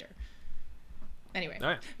character. Anyway,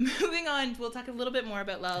 right. Moving on, we'll talk a little bit more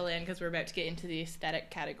about La La Land, because we're about to get into the aesthetic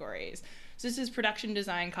categories. So this is production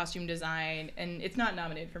design, costume design, and it's not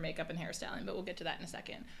nominated for makeup and hairstyling, but we'll get to that in a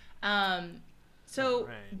second.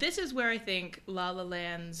 This is where I think La La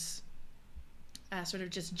Land's sort of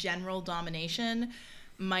just general domination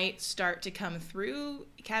might start to come through.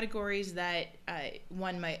 Categories that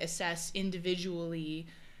one might assess individually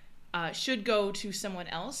should go to someone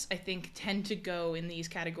else, I think, tend to go in these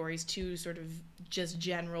categories to sort of just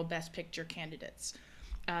general Best Picture candidates.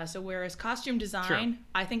 So whereas costume design, sure,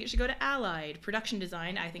 I think it should go to Allied. Production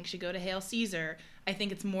design, I think should go to Hail Caesar. I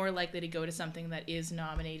think it's more likely to go to something that is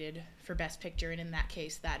nominated for Best Picture, and in that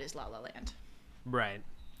case, that is La La Land. Right.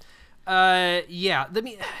 Yeah.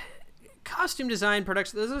 Costume design,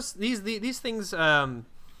 production, these things...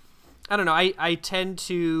 I don't know. I tend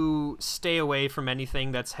to stay away from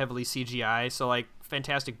anything that's heavily CGI. So like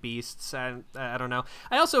Fantastic Beasts. I don't know.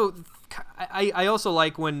 I also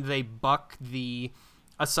like when they buck the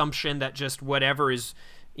assumption that just whatever is,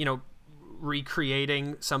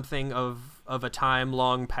 recreating something of a time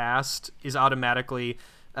long past is automatically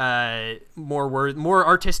more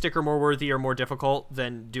artistic or more worthy or more difficult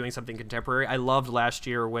than doing something contemporary. I loved last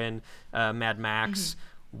year when Mad Max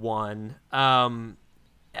won.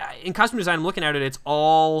 In costume design, I'm looking at it, it's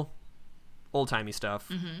all old-timey stuff,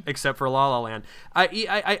 except for La La Land.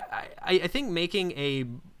 I think making a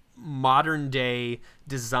modern-day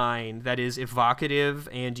design that is evocative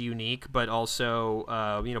and unique, but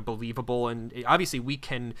also, believable, and obviously we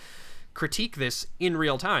can critique this in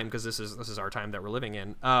real time, because this is our time that we're living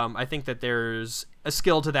in. I think that there's a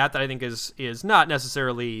skill to that I think is not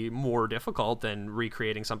necessarily more difficult than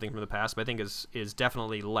recreating something from the past, but I think is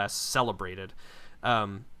definitely less celebrated.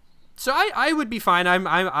 So I would be fine.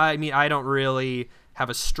 I mean, I don't really have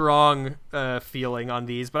a strong feeling on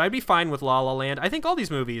these, but I'd be fine with La La Land. I think all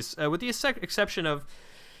these movies, with the exception of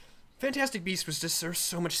Fantastic Beasts, was just, there's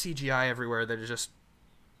so much CGI everywhere that it just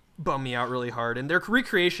bummed me out really hard. And their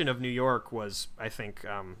recreation of New York was, I think,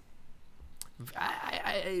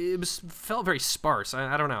 felt very sparse.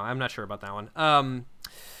 I don't know. I'm not sure about that one.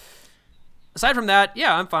 Aside from that,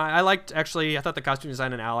 yeah, I'm fine. I thought the costume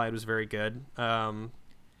design in Allied was very good.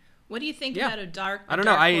 What do you think about a dark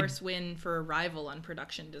horse win for Arrival on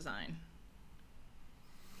production design?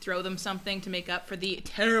 Throw them something to make up for the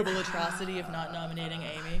terrible atrocity of not nominating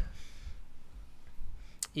Amy.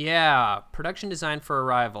 Yeah, production design for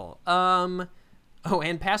Arrival. And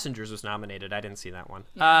Passengers was nominated. I didn't see that one.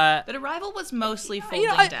 Yeah. But Arrival was mostly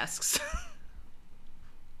folding desks.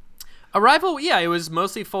 Arrival, yeah, it was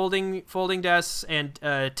mostly folding desks and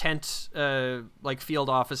tent like field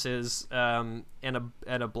offices and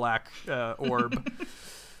a black orb.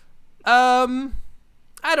 I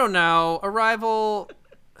don't know. Arrival,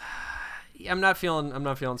 I'm not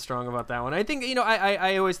feeling strong about that one. I think,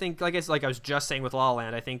 I always think, like I was just saying with La La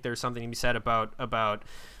Land, I think there's something to be said about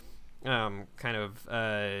kind of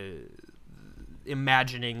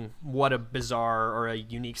imagining what a bizarre or a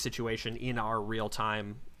unique situation in our real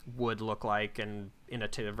time would look like, and in a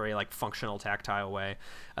very like functional, tactile way.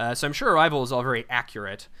 So I'm sure Arrival is all very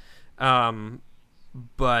accurate,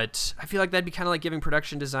 but I feel like that'd be kind of like giving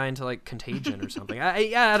production design to like Contagion or something.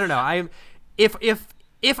 I don't know.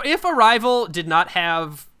 If Arrival did not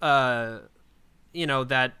have that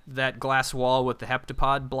glass wall with the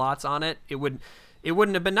heptapod blots on it, it wouldn't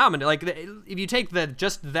have been nominated. Like if you take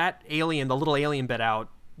just that alien, the little alien bit out,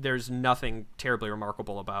 there's nothing terribly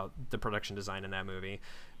remarkable about the production design in that movie.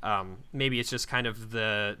 Maybe it's just kind of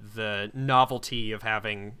the novelty of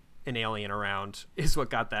having an alien around is what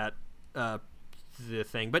got that the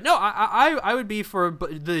thing. But no, I would be for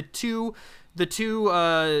the two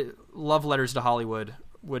love letters to Hollywood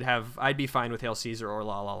would have. I'd be fine with Hail Caesar or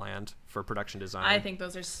La La Land for production design. I think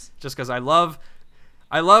those are just because I love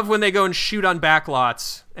when they go and shoot on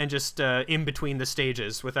backlots and just in between the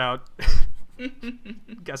stages without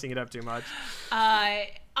guessing it up too much.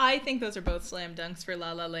 I think those are both slam dunks for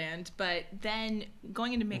La La Land, but then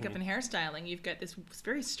going into makeup and hairstyling, you've got this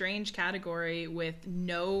very strange category with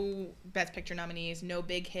no Best Picture nominees, no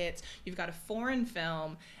big hits. You've got a foreign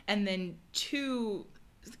film, and then two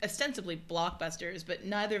ostensibly blockbusters, but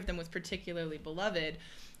neither of them was particularly beloved.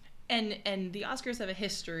 And the Oscars have a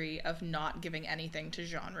history of not giving anything to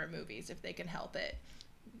genre movies if they can help it.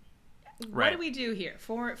 Right. What do we do here?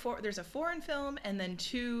 There's a foreign film and then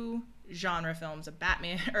two genre films, a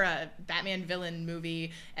Batman villain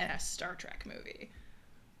movie and a Star Trek movie.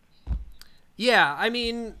 Yeah, I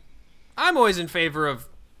mean, I'm always in favor of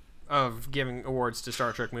giving awards to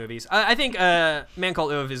Star Trek movies. I think Man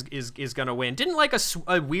Called Ove is going to win. Didn't like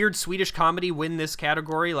a weird Swedish comedy win this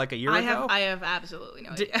category like a year ago? I have absolutely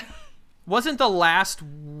no idea. Wasn't the last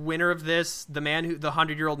winner of this the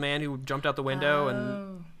 100-year-old man who jumped out the window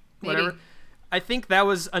and whatever? Maybe. I think that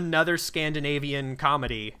was another Scandinavian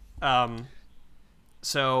comedy.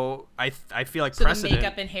 So I feel like precedent. The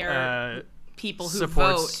makeup and hair people who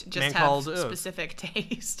vote just have specific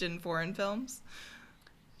taste in foreign films.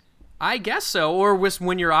 I guess so, or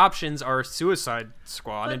when your options are Suicide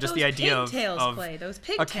Squad, but and just the idea of those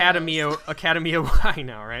Academy I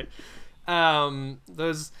know, right?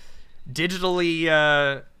 Those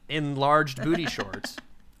digitally enlarged booty shorts.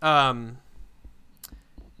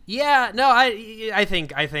 Yeah, no, I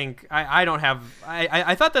think I don't have.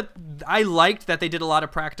 I thought that I liked that they did a lot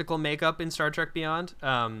of practical makeup in Star Trek Beyond.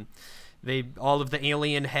 All of the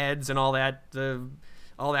alien heads and all that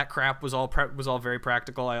all that crap was all very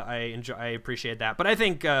practical. I appreciate that. But I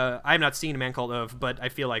think I've not seen A Man Called Ove, but I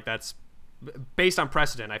feel like that's based on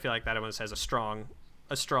precedent. I feel like that one has a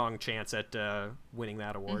strong chance at winning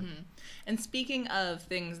that award. Mm-hmm. And speaking of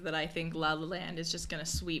things that I think La La Land is just going to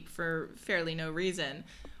sweep for fairly no reason,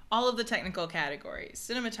 all of the technical categories: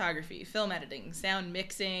 cinematography, film editing, sound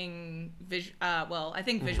mixing, I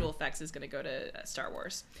think visual effects is going to go to Star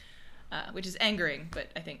Wars, which is angering,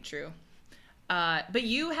 but I think true. But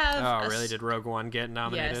you have. Oh, really? Did Rogue One get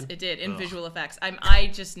nominated? Yes, it did in visual effects. I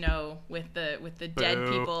just know with the dead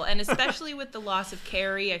people, and especially with the loss of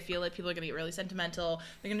Carrie, I feel like people are going to get really sentimental.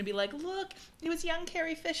 They're going to be like, "Look, it was young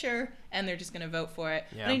Carrie Fisher," and they're just going to vote for it.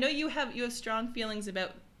 Yeah. And I know you have strong feelings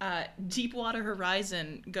about Deepwater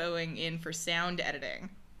Horizon going in for sound editing.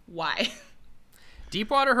 Why?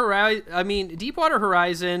 Deepwater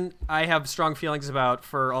Horizon, I have strong feelings about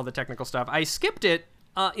for all the technical stuff. I skipped it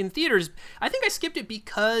in theaters. I think I skipped it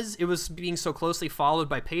because it was being so closely followed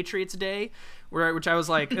by Patriots Day, which I was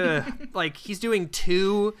like, like he's doing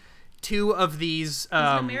two of these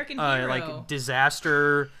American hero. like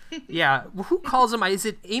disaster. Yeah, who calls them? Is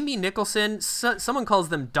it Amy Nicholson? Someone calls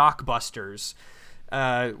them Doc-busters,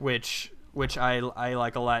 which I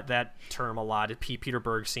like a lot, that term a lot. Peter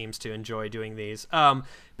Berg seems to enjoy doing these.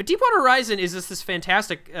 But Deepwater Horizon is this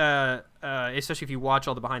fantastic, especially if you watch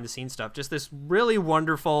all the behind-the-scenes stuff, just this really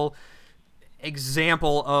wonderful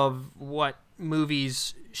example of what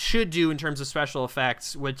movies should do in terms of special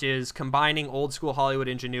effects, which is combining old-school Hollywood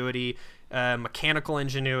ingenuity, mechanical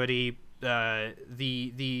ingenuity,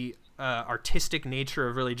 the artistic nature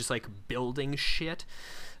of really just like building shit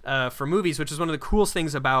for movies, which is one of the coolest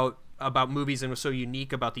things about movies and was so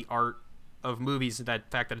unique about the art of movies, that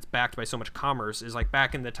fact that it's backed by so much commerce, is like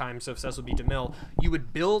back in the times of Cecil B. DeMille, you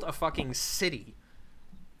would build a fucking city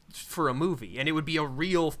for a movie, and it would be a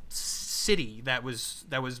real city that was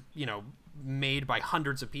made by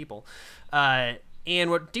hundreds of people. And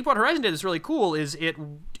what Deepwater Horizon did is really cool is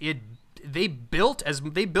they built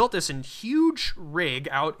this in huge rig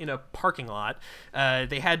out in a parking lot.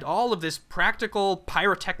 They had all of this practical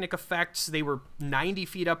pyrotechnic effects. They were 90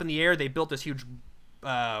 feet up in the air. They built this huge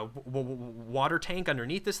water tank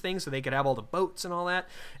underneath this thing so they could have all the boats and all that.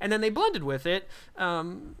 And then they blended with it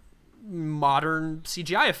modern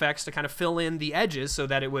CGI effects to kind of fill in the edges so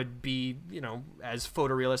that it would be, as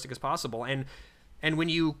photorealistic as possible. And when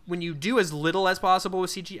you do as little as possible with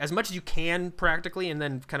CGI, as much as you can practically, and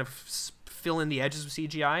then kind of fill in the edges with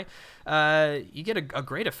CGI, you get a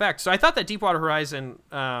great effect. So I thought that Deepwater Horizon,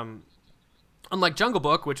 unlike Jungle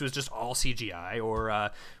Book, which was just all CGI, or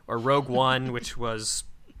Rogue One, which was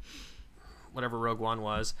whatever Rogue One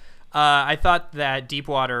was, I thought that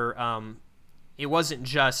Deepwater, it wasn't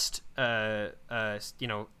just they're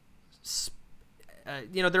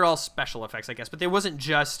all special effects, I guess, but there wasn't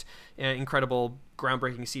just incredible,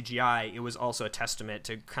 groundbreaking CGI. It was also a testament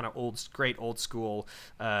to kind of great old school,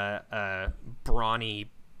 brawny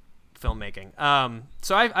filmmaking.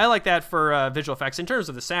 So I like that for visual effects. In terms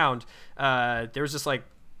of the sound, there's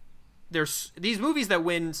these movies that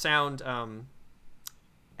win sound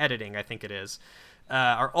editing, I think it is,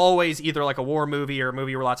 are always either like a war movie or a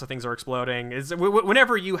movie where lots of things are exploding.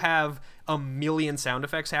 Whenever you have a million sound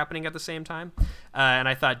effects happening at the same time. And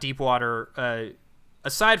I thought Deepwater,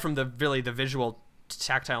 aside from the visual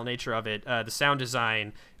tactile nature of it, the sound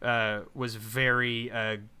design was very,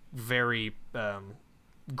 very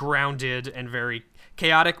grounded and very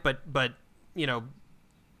chaotic, but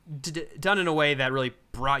done in a way that really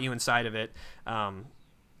brought you inside of it.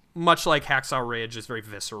 Much like Hacksaw Ridge is very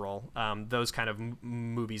visceral. Those kind of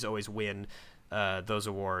movies always win those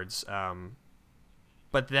awards.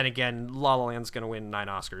 But then again, La La Land's going to win 9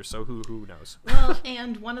 Oscars, so who knows? Well,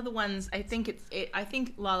 and one of the ones, I think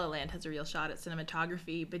La La Land has a real shot at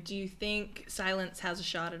cinematography, but do you think Silence has a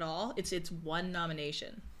shot at all? It's one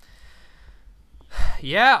nomination.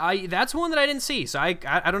 Yeah, that's one that I didn't see, so I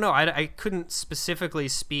don't know. I couldn't specifically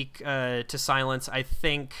speak to Silence. I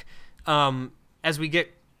think as we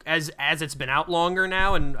get as it's been out longer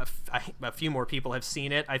now, and a few more people have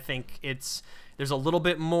seen it, I think there's a little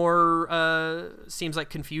bit more seems like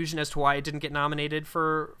confusion as to why it didn't get nominated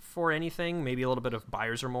for anything. Maybe a little bit of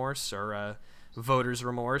buyer's remorse or voters'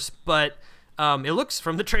 remorse, but it looks,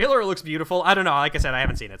 from the trailer, it looks beautiful. I don't know. Like I said, I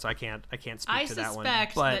haven't seen it, so I can't speak to that one. I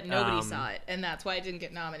suspect that nobody saw it, and that's why it didn't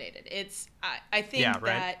get nominated. I think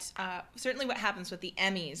that certainly what happens with the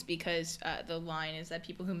Emmys, because the line is that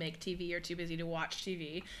people who make TV are too busy to watch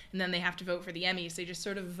TV, and then they have to vote for the Emmys. They just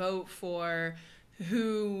sort of vote for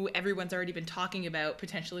who everyone's already been talking about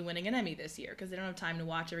potentially winning an Emmy this year, because they don't have time to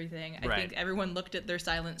watch everything. I think everyone looked at their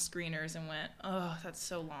silent screeners and went, oh, that's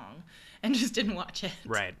so long, and just didn't watch it.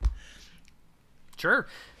 Right. Sure,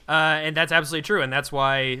 and that's absolutely true, and that's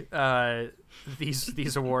why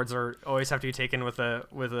these awards always have to be taken with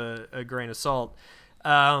a grain of salt.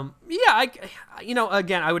 Again,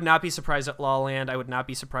 I would not be surprised at La La Land. I would not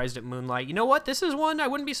be surprised at Moonlight. You know what? This is one I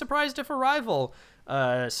wouldn't be surprised if Arrival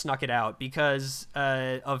snuck it out, because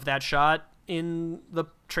of that shot in the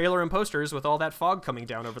trailer and posters with all that fog coming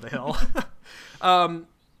down over the hill.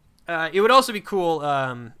 It would also be cool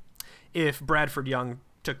if Bradford Young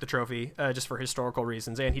took the trophy, just for historical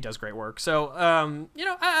reasons, and he does great work. So, I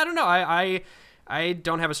don't know. I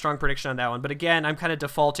don't have a strong prediction on that one, but again, I'm kind of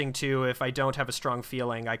defaulting to, if I don't have a strong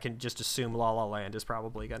feeling, I can just assume La La Land is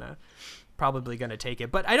probably gonna take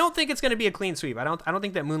it. But I don't think it's gonna be a clean sweep. I don't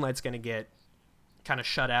think that Moonlight's gonna get kind of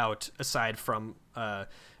shut out, aside from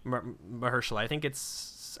Mahershala. I think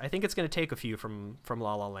it's going to take a few from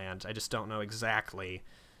La La Land. I just don't know exactly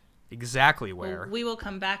where. Well, we will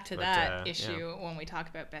come back to that issue when we talk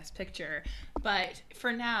about Best Picture. But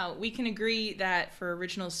for now, we can agree that for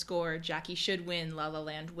original score, Jackie should win, La La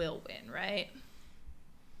Land will win, right?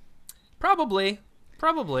 Probably,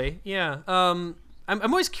 yeah. I'm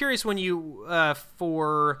always curious when you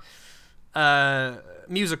for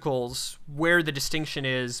musicals where the distinction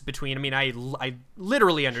is between. I mean, I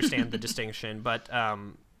literally understand the distinction, but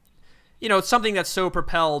it's something that's so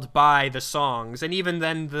propelled by the songs, and even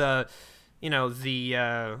then the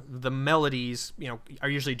melodies are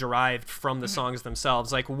usually derived from the songs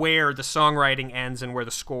themselves, like where the songwriting ends and where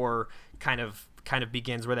the score kind of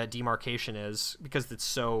begins, where that demarcation is, because it's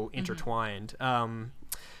so intertwined.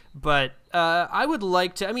 But I would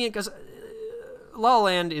like to, because La La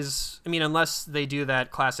Land is, unless they do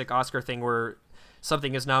that classic Oscar thing where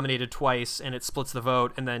something is nominated twice and it splits the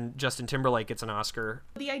vote, and then Justin Timberlake gets an Oscar.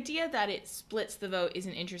 The idea that it splits the vote is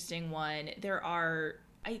an interesting one. There are,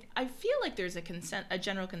 I feel like there's a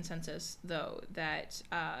general consensus, though, that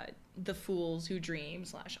The Fools Who Dream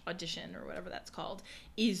 / Audition, or whatever that's called,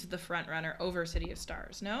 is the front runner over City of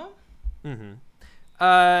Stars, no? Mm-hmm.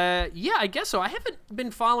 Yeah, I guess so. I haven't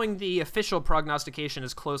been following the official prognostication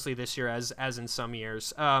as closely this year as in some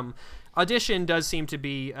years. Audition does seem to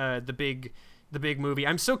be the big movie.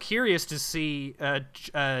 I'm so curious to see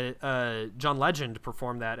John Legend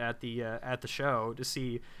perform that at the show, to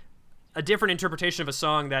see a different interpretation of a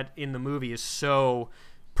song that in the movie is so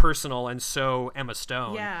personal and so Emma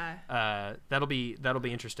Stone. Yeah. That'll be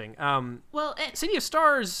interesting. City of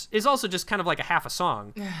Stars is also just kind of like a half a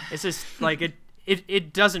song. It's just like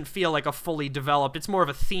it doesn't feel like a fully developed. It's more of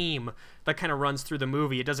a theme that kind of runs through the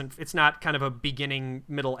movie. It's not kind of a beginning,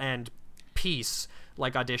 middle, end piece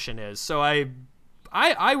like Audition is. So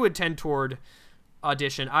I would tend toward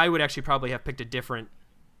Audition. I would actually probably have picked a different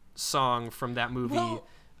song from that movie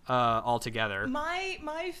altogether.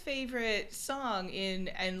 My favorite song in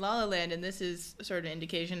La La Land, and this is sort of an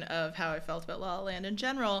indication of how I felt about La La Land in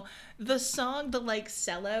general, the song, the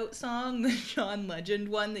sellout song, the John Legend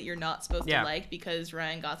one that you're not supposed to like because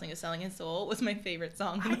Ryan Gosling is selling his soul, was my favorite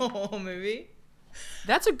song in the whole movie.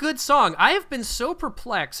 That's a good song. I have been so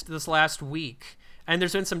perplexed this last week, and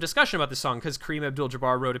there's been some discussion about the song because Kareem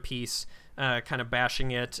Abdul-Jabbar wrote a piece kind of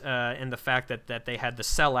bashing it, and the fact that they had the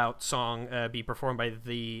sellout song be performed by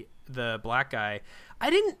the black guy.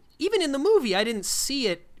 Even in the movie, I didn't see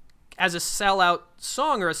it as a sellout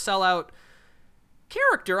song or a sellout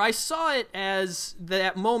character. I saw it as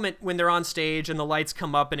that moment when they're on stage and the lights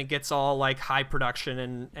come up and it gets all like high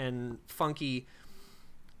production and funky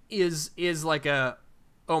is like a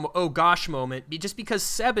oh gosh moment, just because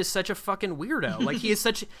Seb is such a fucking weirdo. Like he is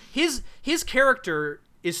such his character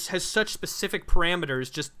has such specific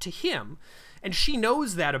parameters just to him, and she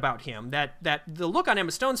knows that about him, that the look on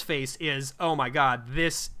Emma Stone's face is, oh my god,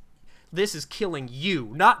 this is killing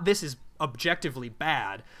you, not this is objectively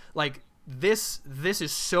bad, like this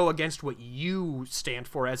is so against what you stand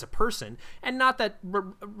for as a person. And not that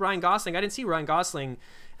Ryan Gosling, I didn't see Ryan Gosling,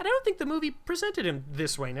 and I don't think the movie presented him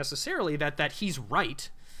this way necessarily, that he's right,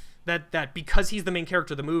 that because he's the main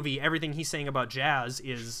character of the movie, everything he's saying about jazz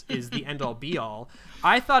is the end-all be-all.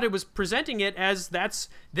 I thought it was presenting it as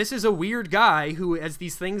this is a weird guy who has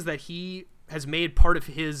these things that he has made part of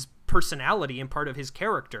his personality and part of his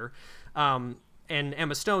character. And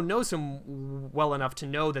Emma Stone knows him well enough to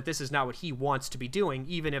know that this is not what he wants to be doing,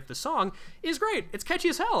 even if the song is great. It's catchy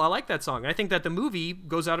as hell. I like that song. I think that the movie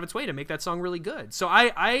goes out of its way to make that song really good. So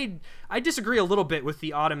I disagree a little bit with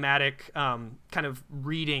the automatic kind of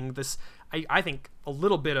reading this. I think a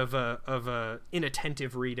little bit of a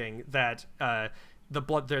inattentive reading that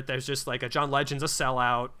there's just like a John Legend's a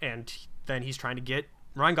sellout, and then he's trying to get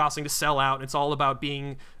Ryan Gosling to sell out, and it's all about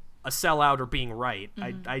being a sellout or being right.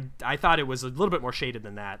 Mm-hmm. I thought it was a little bit more shaded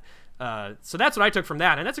than that. So that's what I took from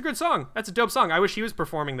that, and that's a good song. That's a dope song. I wish he was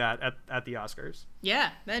performing that at the Oscars.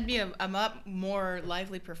 Yeah, that'd be a more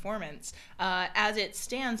lively performance. As it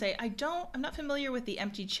stands, I'm not familiar with The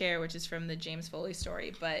Empty Chair, which is from the James Foley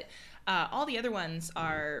story, but all the other ones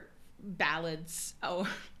are ballads.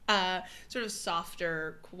 Sort of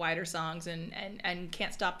softer, quieter songs, and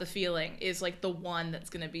Can't Stop the Feeling is like the one that's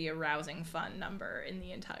going to be a rousing, fun number in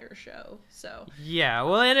the entire show. So yeah,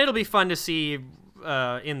 well, and it'll be fun to see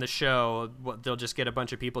in the show. They'll just get a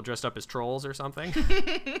bunch of people dressed up as trolls or something.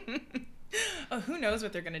 Oh, who knows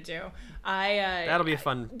what they're going to do? That'll be a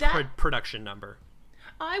fun production number.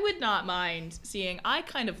 I would not mind seeing. I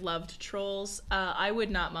kind of loved Trolls. I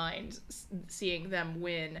would not mind seeing them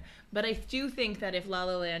win, but I do think that if La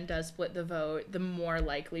La Land does split the vote, the more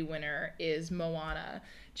likely winner is Moana,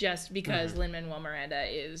 just because Lin-Manuel Miranda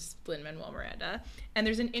is Lin-Manuel Miranda. And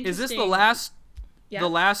there's an interesting. Is this the last? Yeah. The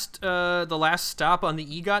last stop on the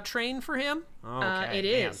EGOT train for him? Okay, it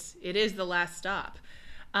is. It is the last stop.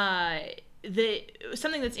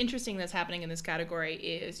 Something that's interesting that's happening in this category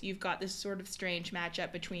is you've got this sort of strange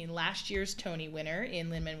matchup between last year's Tony winner in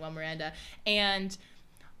Lin-Manuel Miranda and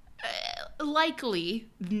likely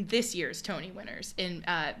this year's Tony winners in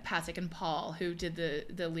Pasek and Paul, who did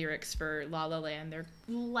the lyrics for La La Land. They're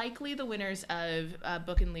likely the winners of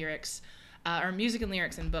book and lyrics, or music and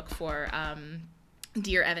lyrics and book for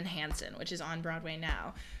Dear Evan Hansen, which is on Broadway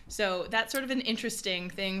now. So that's sort of an interesting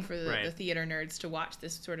thing for the theater nerds to watch,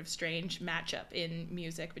 this sort of strange matchup in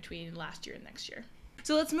music between last year and next year.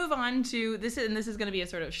 So let's move on to this, and this is going to be a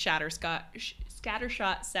sort of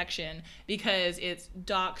scattershot section because it's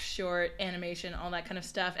doc, short, animation, all that kind of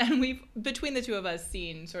stuff, and we've, between the two of us,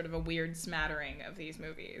 seen sort of a weird smattering of these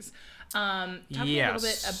movies. Talk a little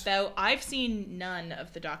bit about, I've seen none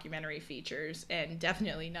of the documentary features and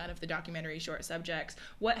definitely none of the documentary short subjects.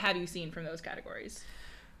 What have you seen from those categories?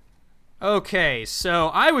 Okay, so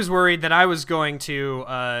I was worried that I was going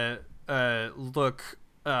to look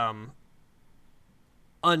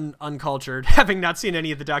uncultured, having not seen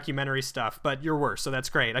any of the documentary stuff, but you're worse, so that's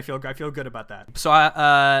great. I feel good about that. So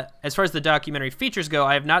as far as the documentary features go,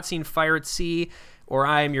 I have not seen Fire at Sea or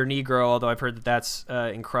I Am Your Negro, although I've heard that that's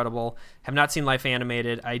incredible. Have not seen Life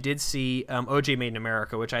Animated. I did see OJ Made in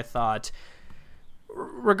America, which I thought,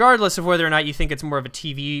 regardless of whether or not you think it's more of a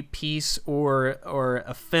TV piece or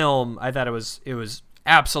a film, I thought it was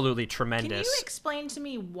absolutely tremendous. Can you explain to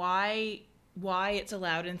me why it's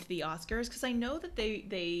allowed into the Oscars? Because I know that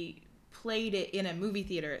they played it in a movie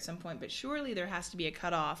theater at some point, but surely there has to be a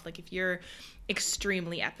cutoff. Like, if you're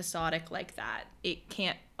extremely episodic like that, it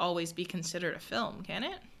can't always be considered a film, can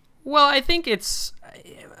it? Well, I think it's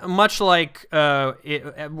much like,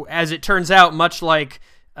 as it turns out, much like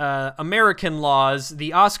American laws,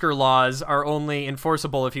 the Oscar laws are only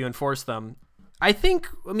enforceable if you enforce them. I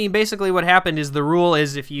mean, basically what happened is the rule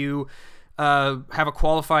is if you have a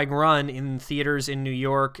qualifying run in theaters in New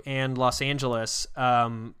York and Los Angeles,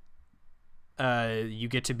 you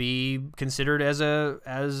get to be considered as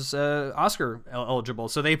Oscar eligible.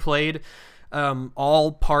 So they played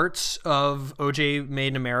all parts of OJ Made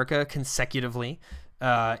in America consecutively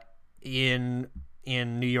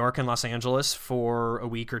in New York and Los Angeles for a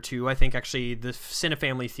week or two. I think actually the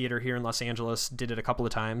Cinefamily Theater here in Los Angeles did it a couple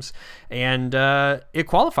of times, and it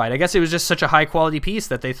qualified. I guess it was just such a high quality piece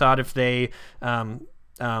that they thought if they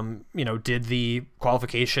did the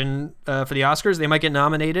qualification for the Oscars, they might get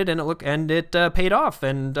nominated, and it paid off.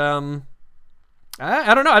 And I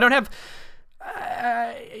don't know. I don't have.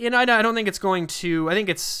 I don't think it's going to. I think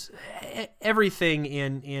it's everything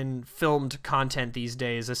in filmed content these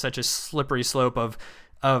days is such a slippery slope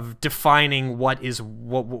of defining what is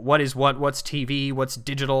what's TV, what's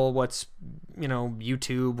digital, what's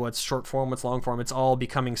YouTube, what's short form, what's long form. It's all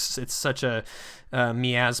becoming. It's such a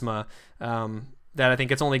miasma that I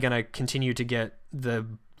think it's only going to continue to get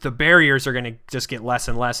the barriers are going to just get less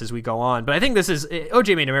and less as we go on. But I think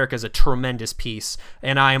OJ Made in America is a tremendous piece,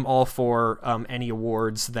 and I am all for any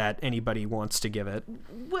awards that anybody wants to give it.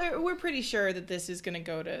 We're pretty sure that this is going to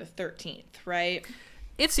go to 13th, right?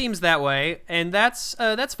 It seems that way, and that's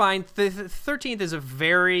fine. The 13th is a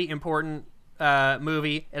very important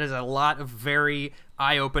movie. It has a lot of very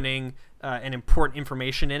eye-opening and important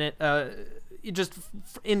information in it. Just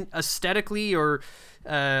in aesthetically or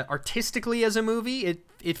artistically as a movie,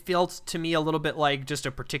 it felt to me a little bit like just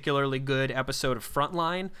a particularly good episode of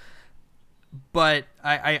Frontline. But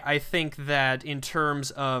I think that in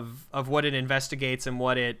terms of what it investigates and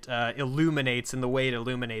what it illuminates and the way it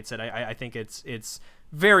illuminates it, I think it's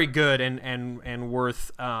very good and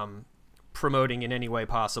worth promoting in any way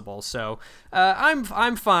possible. So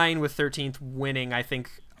I'm fine with 13th winning. I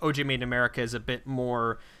think OJ Made in America is a bit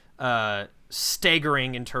more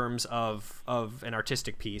staggering in terms of an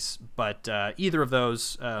artistic piece, but either of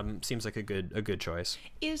those seems like a good choice.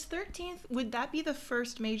 Is 13th, would that be the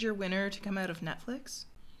first major winner to come out of Netflix?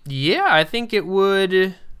 Yeah, I think it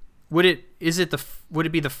would. Would it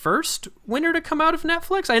be the first winner to come out of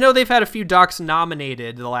Netflix? I know they've had a few docs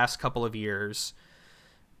nominated the last couple of years,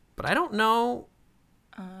 but I don't know.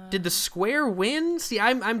 Did The Square win? See,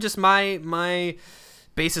 I'm just my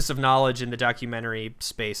basis of knowledge in the documentary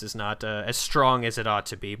space is not as strong as it ought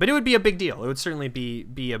to be, but it would be a big deal. It would certainly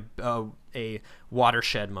be a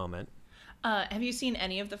watershed moment. Have you seen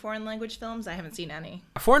any of the foreign language films? I haven't seen any.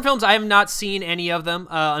 Foreign films, I have not seen any of them,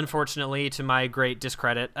 unfortunately, to my great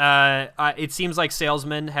discredit. It seems like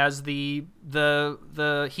Salesman has the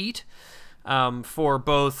heat for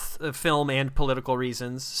both film and political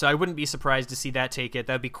reasons, so I wouldn't be surprised to see that take it.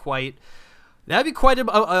 That'd be quite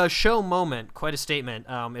a show moment, quite a statement,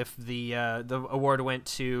 if the award went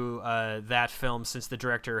to that film, since the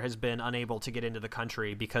director has been unable to get into the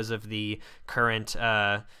country because of the current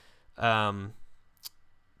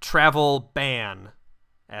travel ban,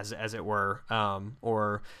 as it were,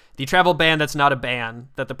 or the travel ban that's not a ban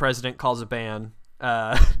that the president calls a ban,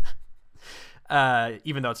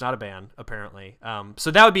 even though it's not a ban apparently.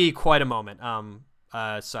 So that would be quite a moment.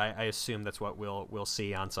 So I assume that's what we'll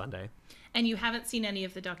see on Sunday. And you haven't seen any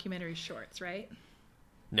of the documentary shorts, right?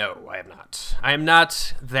 No, I have not. I am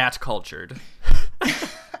not that cultured.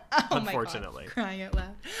 Unfortunately. My God, crying out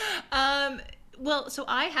loud. Well, so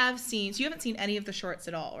I have seen. So you haven't seen any of the shorts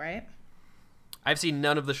at all, right? I've seen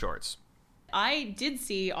none of the shorts. I did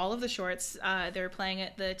see all of the shorts. They're playing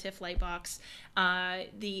at the TIFF Lightbox.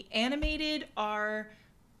 The animated are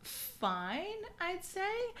fine, I'd say.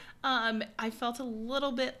 I felt a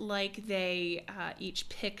little bit like they each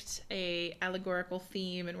picked a allegorical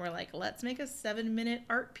theme and were like, let's make a 7-minute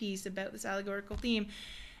art piece about this allegorical theme.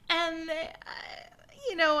 And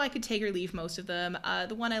I could take or leave most of them.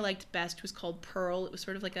 The one I liked best was called Pearl. It was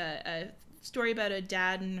sort of like a story about a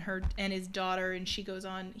dad and his daughter, and she goes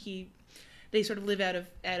on. They sort of live out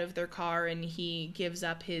of their car, and he gives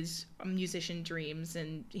up his musician dreams,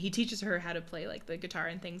 and he teaches her how to play like the guitar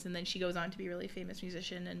and things, and then she goes on to be a really famous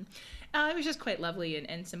musician, and it was just quite lovely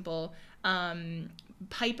and simple.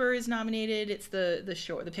 Piper is nominated. It's the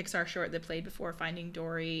Pixar short that played before Finding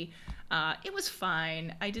Dory. It was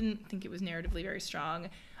fine. I didn't think it was narratively very strong.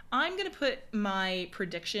 I'm going to put my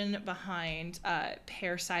prediction behind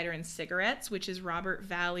Pear, Cider, and Cigarettes, which is Robert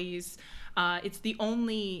Valley's. It's the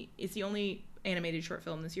only animated short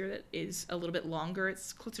film this year that is a little bit longer.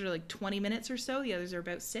 It's closer to like 20 minutes or so. The others are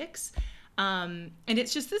about 6. And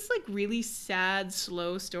it's just this like really sad,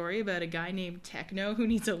 slow story about a guy named Techno who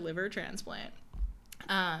needs a liver transplant.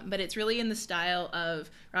 But it's really in the style of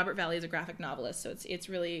Robert Valley is a graphic novelist, so it's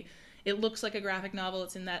really. It looks like a graphic novel.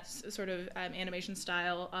 It's in that sort of animation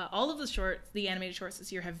style. All of the animated shorts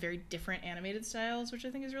this year have very different animated styles, which I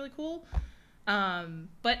think is really cool.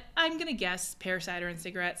 But I'm going to guess Pear, Cider, and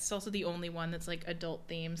Cigarettes. It's also the only one that's like adult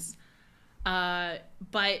themes.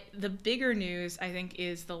 But the bigger news, I think,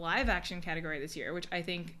 is the live action category this year, which I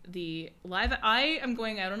think I am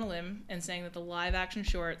going out on a limb and saying that the live action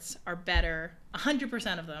shorts are better.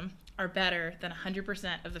 100% of them are better than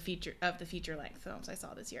 100% of the feature length films I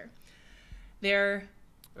saw this year.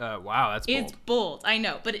 Wow, that's bold. It's bold, I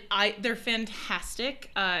know, but they're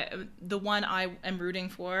fantastic. The one I am rooting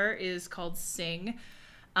for is called Sing,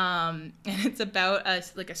 and it's about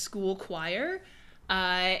a school choir,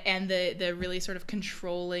 and the really sort of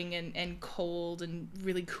controlling and cold and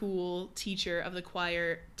really cool teacher of the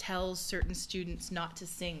choir tells certain students not to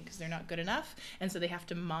sing because they're not good enough, and so they have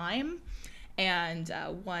to mime. And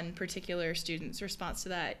one particular student's response to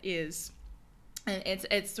that is. And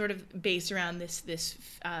it's sort of based around this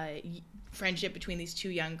friendship between these two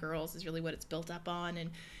young girls is really what it's built up on, and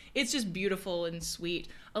it's just beautiful and sweet.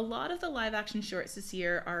 A lot of the live action shorts this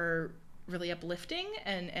year are really uplifting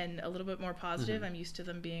and a little bit more positive. Mm-hmm. I'm used to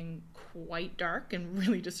them being quite dark and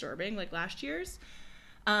really disturbing, like last year's.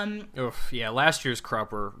 Last year's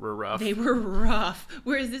crop were rough. They were rough.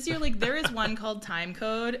 Whereas this year, there is one called Time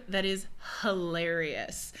Code that is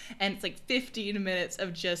hilarious. And it's 15 minutes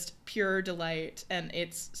of just pure delight. And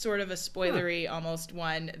it's sort of a spoilery almost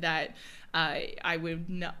one that I would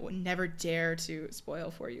never dare to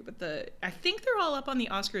spoil for you. But I think they're all up on the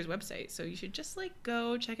Oscars website. So you should just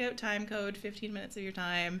go check out Time Code, 15 minutes of your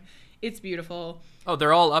time. It's beautiful. Oh,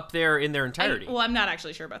 they're all up there in their entirety. I'm not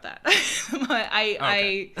actually sure about that.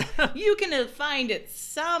 You can find it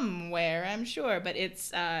somewhere, I'm sure, but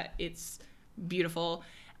it's beautiful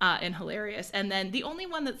and hilarious. And then the only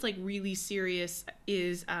one that's really serious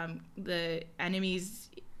is the Enemies.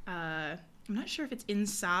 I'm not sure if it's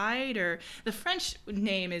Inside or the French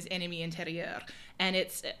name is Ennemi Intérieur, and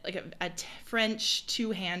it's a French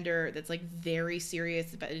two-hander that's very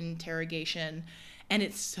serious about interrogation. And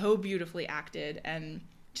it's so beautifully acted, and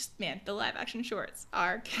just, man, the live action shorts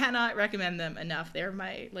cannot recommend them enough. They're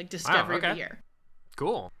my discovery of the year.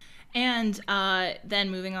 Cool. And then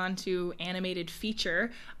moving on to animated feature,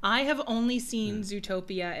 I have only seen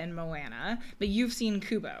Zootopia and Moana, but you've seen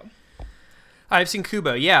Kubo. I've seen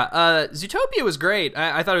Kubo, yeah. Zootopia was great.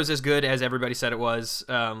 I thought it was as good as everybody said it was.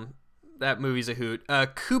 That movie's a hoot.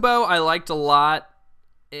 Kubo I liked a lot.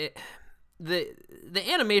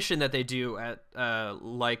 the animation that they do at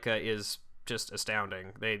Laika is just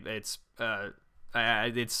astounding. It's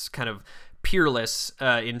kind of peerless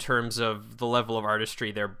in terms of the level of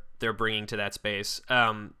artistry they're bringing to that space.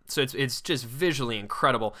 So it's just visually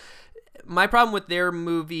incredible. My problem with their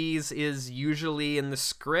movies is usually in the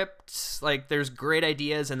script. Like, there's great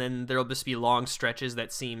ideas, and then there'll just be long stretches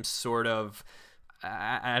that seem sort of,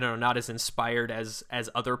 I don't know, not as inspired as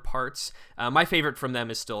other parts. My favorite from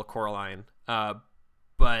them is still Coraline.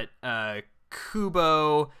 But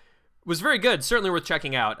Kubo was very good, certainly worth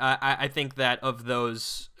checking out. I think that of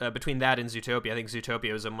those, between that and Zootopia, I think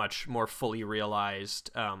Zootopia is a much more fully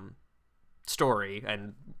realized story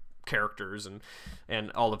and characters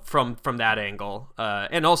and all of from that angle,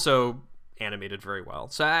 and also animated very well.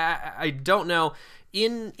 So I don't know,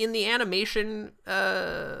 in the animation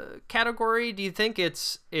category, do you think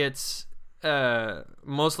it's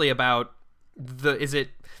mostly about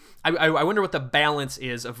I wonder what the balance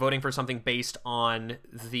is of voting for something based on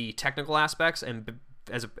the technical aspects and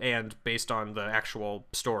based on the actual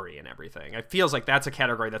story and everything. It feels like that's a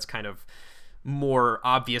category that's kind of more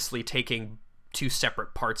obviously taking two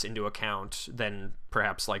separate parts into account than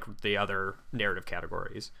perhaps like the other narrative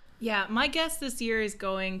categories. Yeah, my guess this year is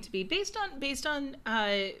going to be based on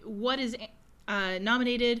what is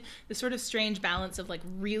nominated, the sort of strange balance of like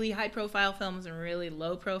really high profile films and really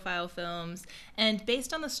low profile films, and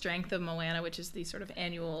based on the strength of Moana, which is the sort of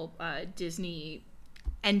annual Disney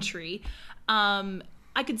entry.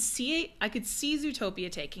 I could see Zootopia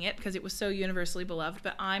taking it because it was so universally beloved,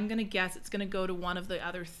 but I'm going to guess it's going to go to one of the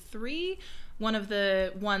other three, one of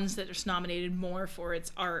the ones that is nominated more for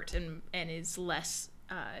its art and is less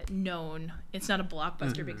known. It's not a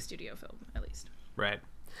blockbuster big studio film, at least. Right.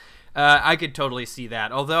 I could totally see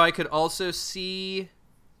that, although I could also see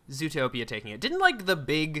Zootopia taking it. Didn't like the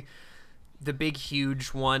big huge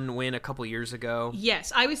one win a couple years ago?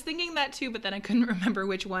 Yes, I was thinking that too, but then I couldn't remember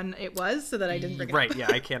which one it was, so that I didn't bring it up. Right, yeah,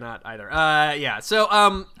 I cannot either. Yeah, so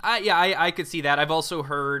I could see that. I've also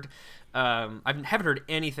heard, I haven't heard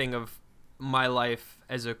anything of My Life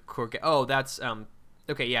as a Corgi. Oh, that's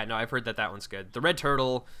okay. Yeah, no, I've heard that one's good. The Red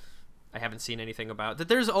Turtle, I haven't seen anything about.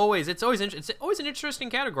 That it's always an interesting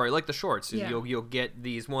category, like the shorts. Yeah. You'll get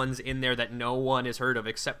these ones in there that no one has heard of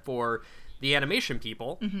except for the animation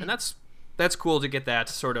people, and that's cool to get that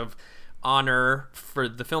sort of honor for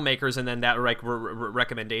the filmmakers, and then that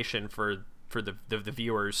recommendation for the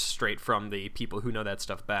viewers straight from the people who know that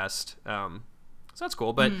stuff best. So that's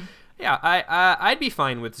cool. But yeah, I'd be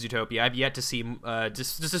fine with Zootopia. I've yet to see,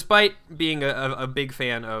 just despite being a big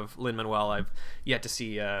fan of Lin-Manuel, I've yet to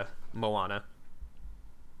see Moana.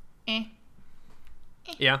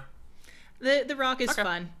 Yeah. The Rock is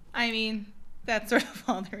fun. I mean, that's sort of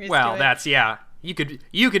all there is to it. Well, that's, yeah. You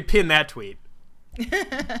could pin that tweet.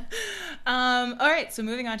 All right, so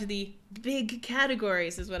moving on to the big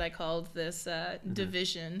categories is what I called this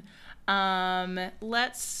division.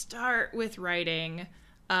 Let's start with writing.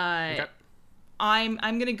 Okay. I'm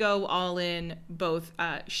gonna go all in, both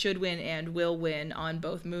should win and will win on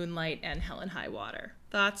both Moonlight and Hell and High Water.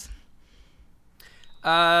 Thoughts?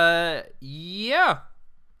 Yeah.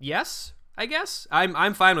 Yes, I guess.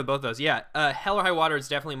 I'm fine with both those. Yeah. Hell or High Water is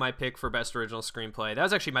definitely my pick for best original screenplay. That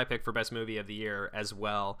was actually my pick for best movie of the year as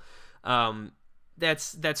well. That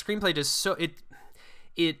screenplay does so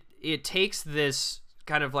it takes this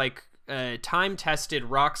kind of like time-tested,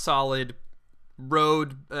 rock-solid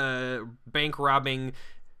road bank robbing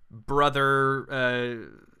brother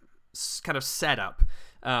kind of setup,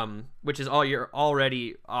 which is all you're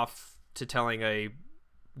already off to telling a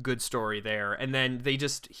good story there, and then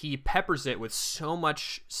he peppers it with so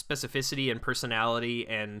much specificity and personality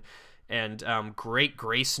and great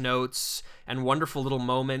grace notes and wonderful little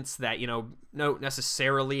moments that don't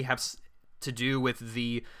necessarily have to do with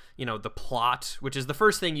the plot, which is the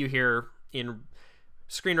first thing you hear in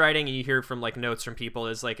screenwriting, and you hear from like notes from people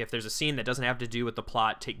is like, if there's a scene that doesn't have to do with the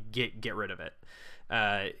plot, get rid of it.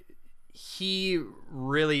 He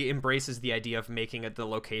really embraces the idea of making the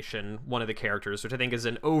location one of the characters, which I think is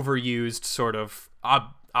an overused sort of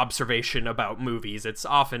observation about movies. It's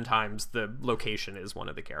oftentimes the location is one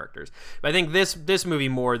of the characters. But I think this movie,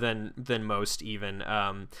 more than most even,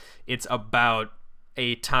 it's about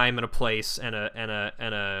a time and a place and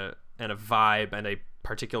a vibe and a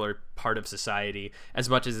particular part of society as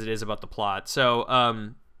much as it is about the plot.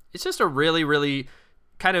 So it's just a really, really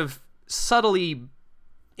kind of subtly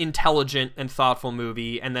intelligent and thoughtful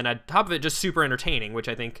movie, and then on top of it, just super entertaining, which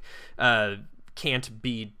I think can't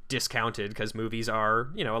be discounted, because movies are,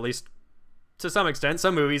 at least to some extent,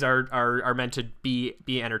 some movies are meant to be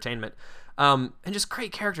entertainment. And just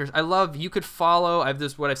great characters. I love, you could follow,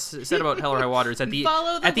 what I've said about Hell or High Water is at the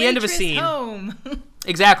end of a scene. Home.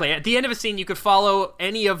 Exactly. At the end of a scene, you could follow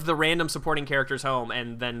any of the random supporting characters home,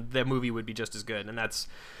 and then the movie would be just as good. And that's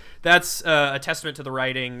a testament to the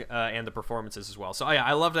writing and the performances as well. So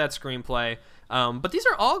I love that screenplay. But these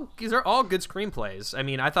are all good screenplays. I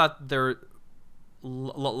mean, I thought they're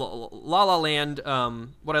La La Land.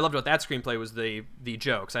 What I loved about that screenplay was the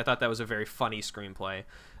jokes. I thought that was a very funny screenplay.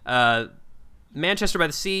 Manchester by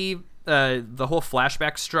the Sea. The whole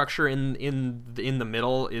flashback structure in the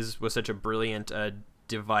middle was such a brilliant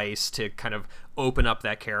device to kind of open up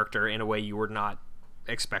that character in a way you were not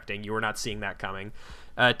expecting. You were not seeing that coming.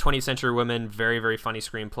 20th Century Women, very, very funny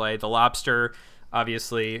screenplay. The Lobster,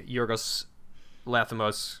 obviously, Yorgos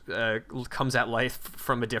Lanthimos comes at life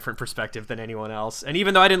from a different perspective than anyone else. And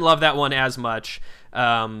even though I didn't love that one as much,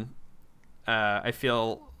 I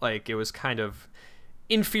feel like it was kind of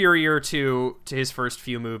inferior to his first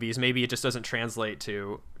few movies. Maybe it just doesn't translate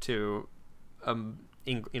to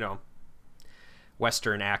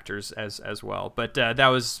Western actors as well. But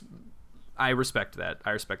I respect that. I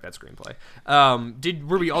respect that screenplay.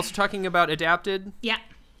 Were we also talking about adapted? Yeah.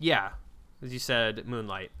 Yeah. As you said,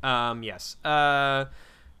 Moonlight. Yes.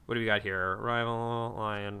 What do we got here? Rival,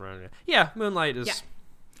 Lion, Run. Yeah, Moonlight is... Yeah.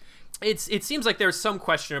 It seems like there's some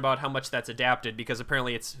question about how much that's adapted, because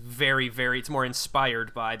apparently it's it's more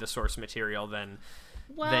inspired by the source material than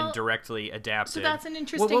directly adapted. So that's an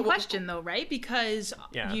interesting question, though, right? Because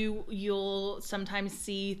you'll sometimes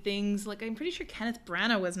see things like, I'm pretty sure Kenneth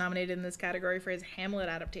Branagh was nominated in this category for his Hamlet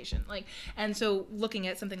adaptation. And so looking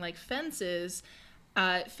at something like Fences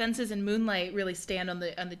and Moonlight really stand on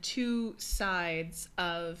the two sides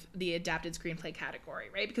of the adapted screenplay category,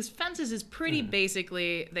 right? Because Fences is pretty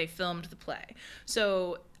basically they filmed the play.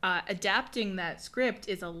 So adapting that script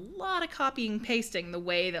is a lot of copying and pasting, the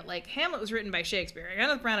way that Hamlet was written by Shakespeare.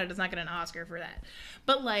 Kenneth Branagh does not get an Oscar for that.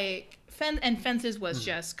 But Fences was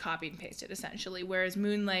just copied and pasted essentially, whereas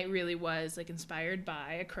Moonlight really was inspired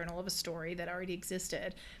by a kernel of a story that already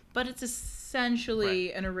existed. But it's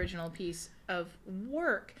essentially an original piece of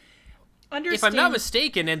work. If I'm not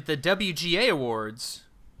mistaken, at the WGA Awards,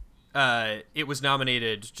 it was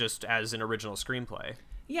nominated just as an original screenplay.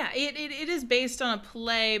 Yeah, it is based on a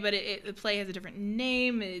play, but the play has a different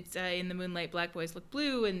name. It's In the Moonlight, Black Boys Look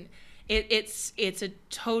Blue, and it is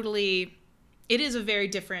a very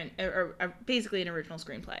different, or basically an original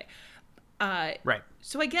screenplay. Right.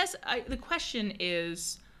 So I guess the question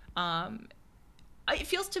is, it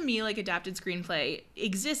feels to me like adapted screenplay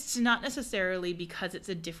exists not necessarily because it's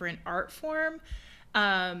a different art form,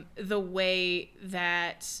 the way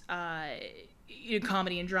that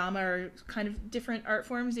comedy and drama are kind of different art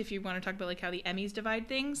forms, if you want to talk about how the Emmys divide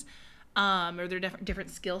things, or their different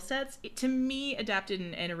skill sets. To me, adapted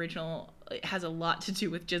and original has a lot to do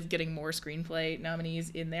with just getting more screenplay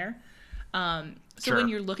nominees in there. So when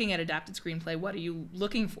you're looking at adapted screenplay, what are you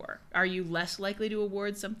looking for? Are you less likely to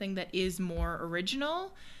award something that is more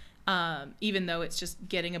original, even though it's just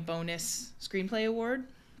getting a bonus screenplay award?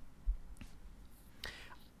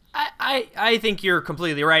 I think you're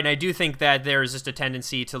completely right, and I do think that there's just a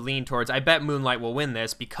tendency to lean towards, I bet Moonlight will win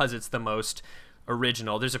this because it's the most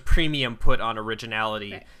original. There's a premium put on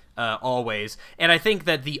originality, right. Always. And I think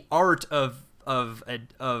that the art of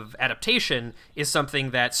adaptation is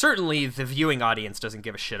something that certainly the viewing audience doesn't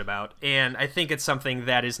give a shit about, and I think it's something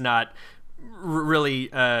that is not really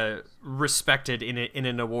respected in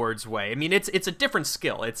an awards way. I mean, it's a different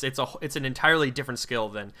skill. It's an entirely different skill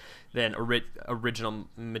than original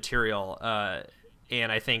material,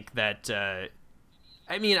 and I think that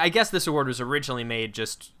I guess this award was originally made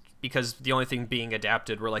just because the only thing being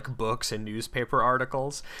adapted were books and newspaper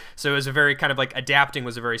articles. So it was a very kind of adapting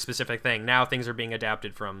was a very specific thing. Now things are being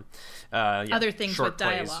adapted from other things short with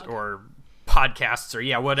dialogue plays or podcasts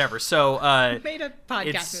or whatever. So who made a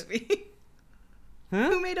podcast movie?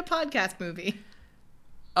 Who made a podcast movie?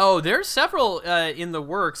 Oh, there's several in the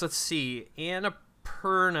works. Let's see.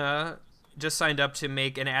 Annapurna just signed up to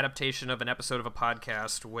make an adaptation of an episode of a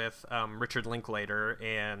podcast with Richard Linklater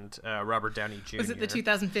and Robert Downey Jr. Was it the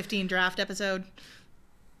 2015 draft episode?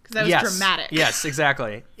 Because that was dramatic. Yes,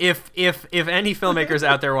 exactly. If any filmmakers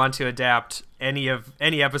out there want to adapt any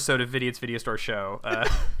episode of Idiot's Video Store Show,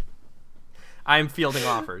 I'm fielding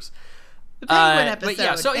offers. The Penguin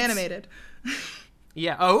episode, so animated.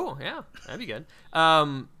 Yeah. Oh, yeah. That'd be good.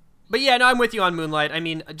 But yeah, no, I'm with you on Moonlight. I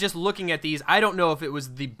mean, just looking at these, I don't know if it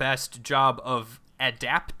was the best job of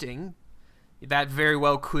adapting. That very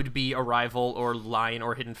well could be Arrival or Lion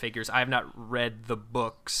or Hidden Figures. I have not read the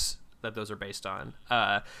books that those are based on.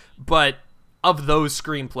 But of those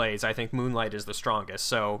screenplays, I think Moonlight is the strongest.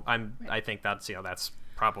 So I think that's that's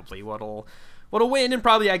probably what'll win, and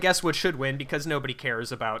probably I guess what should win, because nobody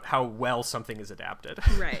cares about how well something is adapted.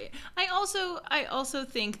 Right. I also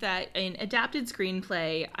think that in adapted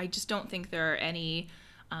screenplay, I just don't think there are any.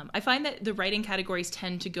 I find that the writing categories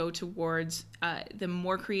tend to go towards the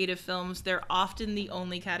more creative films. They're often the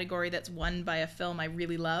only category that's won by a film I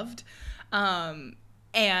really loved.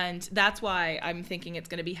 And that's why I'm thinking it's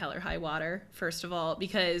going to be Hell or High Water, first of all,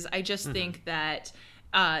 because I just think that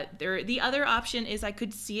the other option is I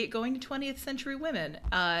could see it going to 20th Century Women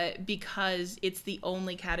because it's the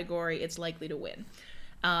only category it's likely to win.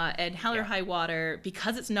 And Hell or High Water,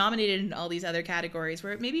 because it's nominated in all these other categories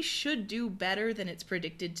where it maybe should do better than it's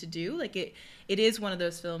predicted to do. Like it is one of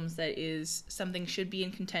those films that is something should be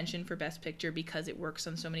in contention for Best Picture because it works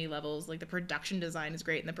on so many levels. Like the production design is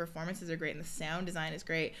great and the performances are great and the sound design is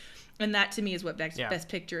great. And that to me is what Best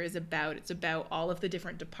Picture is about. It's about all of the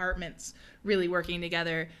different departments really working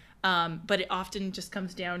together. But it often just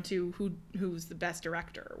comes down to who's the best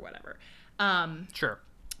director or whatever. Sure.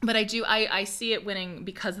 But I see it winning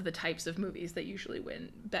because of the types of movies that usually win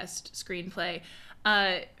Best Screenplay.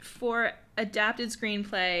 For adapted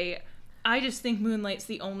screenplay, I just think Moonlight's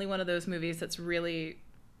the only one of those movies that's really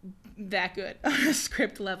that good on a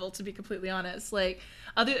script level, to be completely honest. Like,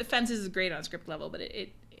 other Fences is great on a script level, but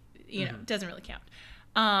it doesn't really count.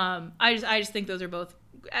 I just think those are both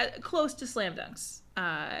close to slam dunks.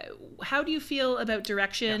 How do you feel about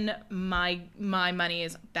direction? Yeah. My money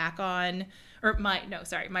is back on...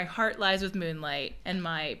 my heart lies with Moonlight, and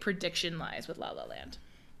my prediction lies with La La Land.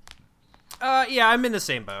 I'm in the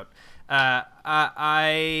same boat.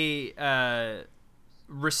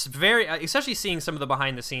 Especially seeing some of the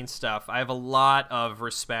behind the scenes stuff, I have a lot of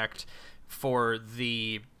respect for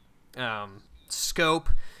the scope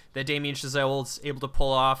that Damien Chazelle's able to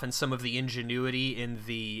pull off, and some of the ingenuity in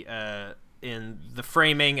the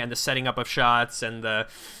framing and the setting up of shots, and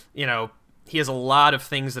he has a lot of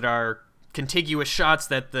things that are contiguous shots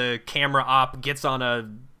that the camera op gets on a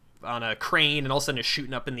crane and all of a sudden is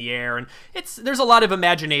shooting up in the air, and there's a lot of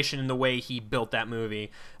imagination in the way he built that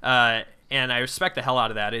movie, and I respect the hell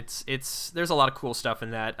out of that. There's a lot of cool stuff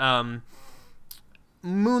in that.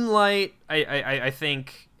 Moonlight, I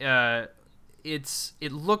think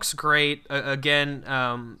it looks great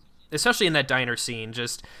again, especially in that diner scene,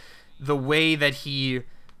 just the way that he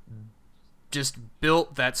just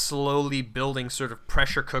built that slowly building sort of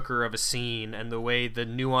pressure cooker of a scene, and the way the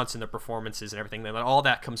nuance in the performances and everything, all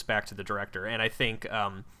that comes back to the director. And I think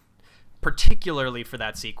particularly for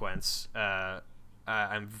that sequence,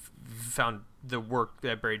 I've found the work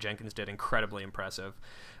that Barry Jenkins did incredibly impressive.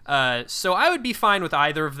 So I would be fine with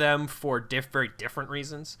either of them for very different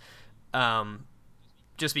reasons,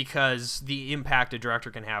 just because the impact a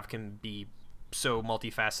director can have can be so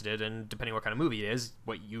multifaceted, and depending what kind of movie it is,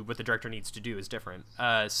 what the director needs to do is different.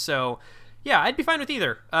 So yeah, I'd be fine with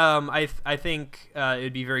either. I think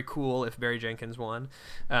it'd be very cool if Barry Jenkins won.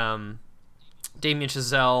 Damien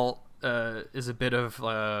Chazelle is a bit of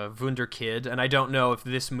a wunderkid, and I don't know if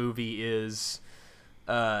this movie is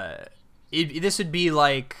this would be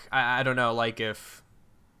like, I don't know, like if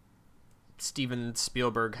Steven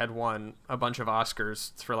Spielberg had won a bunch of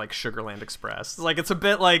Oscars for like Sugarland Express. Like, it's a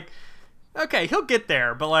bit like, okay, he'll get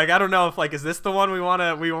there, but like, I don't know if like, is this the one we want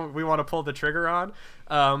to pull the trigger on?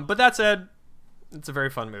 But that said, it's a very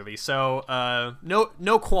fun movie. So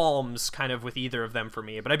no qualms kind of with either of them for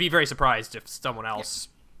me, but I'd be very surprised if someone else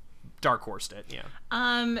dark horsed it. Yeah.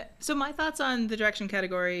 So my thoughts on the direction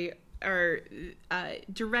category are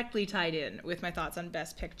directly tied in with my thoughts on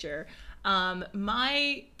Best Picture.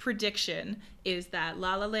 My prediction is that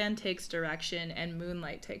La La Land takes direction and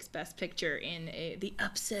Moonlight takes Best Picture in the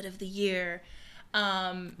upset of the year.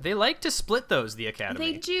 They like to split those, the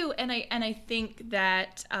Academy. They do, and I think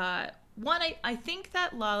that I think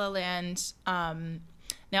that La La Land.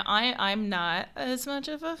 Now I'm not as much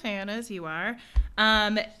of a fan as you are,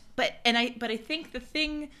 but I think the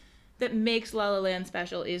thing that makes La La Land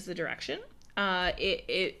special is the direction.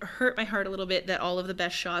 It hurt my heart a little bit that all of the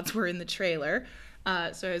best shots were in the trailer.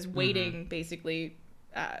 So I was waiting basically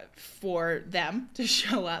for them to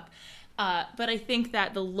show up. But I think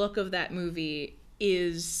that the look of that movie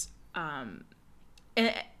is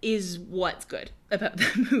what's good about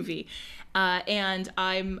the movie. And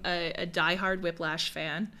I'm a diehard Whiplash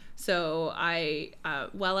fan. So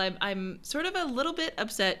while I'm sort of a little bit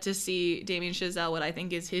upset to see Damien Chazelle, what I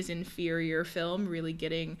think is his inferior film, really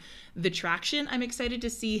getting the traction, I'm excited to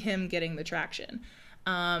see him getting the traction.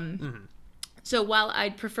 So while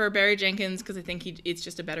I'd prefer Barry Jenkins because I think it's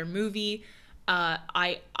just a better movie,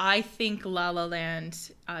 I think La La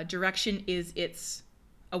Land direction is its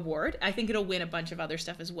award. I think it'll win a bunch of other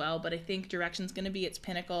stuff as well, but I think direction's going to be its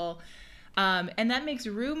pinnacle. And that makes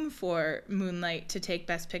room for Moonlight to take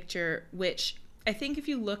Best Picture, which I think if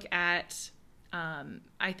you look at,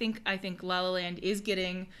 I think La La Land is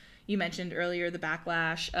getting, you mentioned earlier, the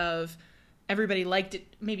backlash of everybody liked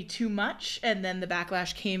it maybe too much, and then the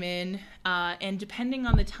backlash came in. And depending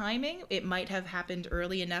on the timing, it might have happened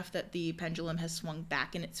early enough that the pendulum has swung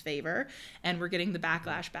back in its favor, and we're getting the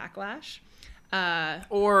backlash.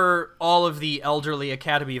 Or all of the elderly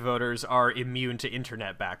Academy voters are immune to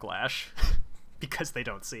internet backlash because they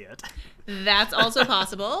don't see it. That's also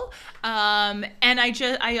possible. And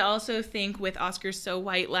I also think with Oscars So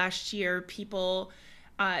White last year, people,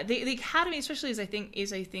 the Academy especially is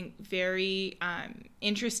I think very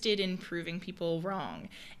interested in proving people wrong.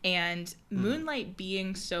 And Moonlight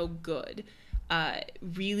being so good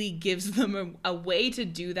really gives them a way to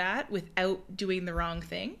do that without doing the wrong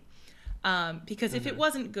thing. Because if it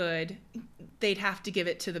wasn't good, they'd have to give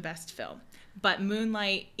it to the best film. But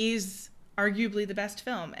Moonlight is arguably the best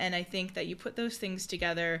film, and I think that you put those things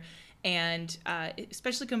together, and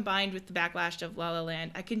especially combined with the backlash of La La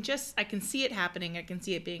Land, I can see it happening. I can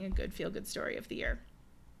see it being a good feel-good story of the year.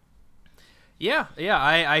 Yeah,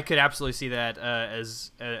 I could absolutely see that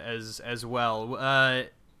as well.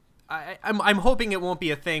 I'm hoping it won't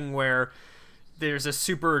be a thing where there's a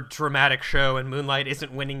super dramatic show and Moonlight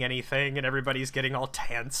isn't winning anything and everybody's getting all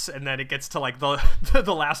tense, and then it gets to like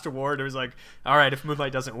the last award. It was like, all right, if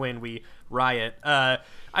Moonlight doesn't win, we riot. I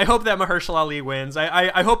hope that Mahershala Ali wins.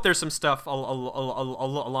 I hope there's some stuff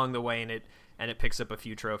along the way and it picks up a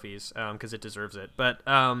few trophies because it deserves it. But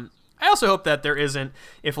I also hope that there isn't,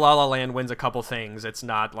 if La La Land wins a couple things, it's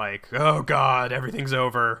not like, oh God, everything's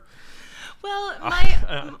over. Well,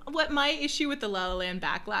 my issue with the La La Land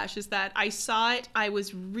backlash is that I saw it, I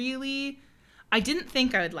didn't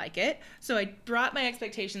think I would like it, so I brought my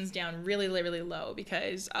expectations down really, really low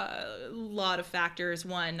because a lot of factors.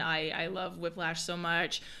 One, I love Whiplash so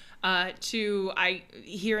much. Two,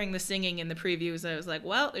 hearing the singing in the previews, I was like,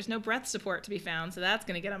 well, there's no breath support to be found, so that's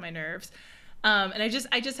going to get on my nerves. And I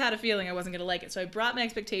just had a feeling I wasn't going to like it, so I brought my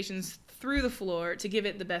expectations through the floor to give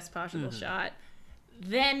it the best possible shot.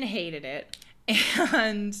 Then hated it,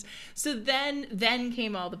 and so then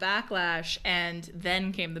came all the backlash, and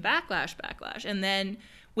then came the backlash, and then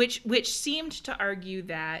which seemed to argue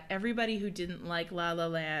that everybody who didn't like La La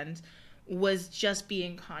Land was just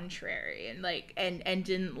being contrary and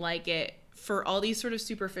didn't like it for all these sort of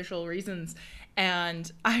superficial reasons. And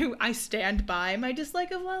I stand by my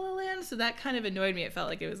dislike of La La Land, so that kind of annoyed me. It felt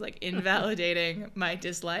like it was like invalidating my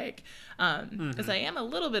dislike, because I am a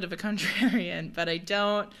little bit of a contrarian, but I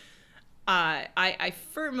don't. I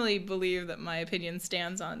firmly believe that my opinion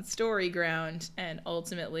stands on story ground, and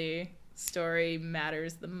ultimately, story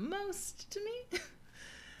matters the most to me.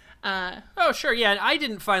 Oh sure, yeah. I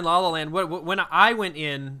didn't find La La Land when I went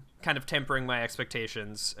in kind of tempering my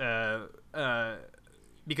expectations.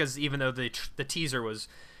 Because even though the teaser was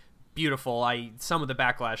beautiful, some of the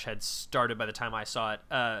backlash had started by the time I saw it,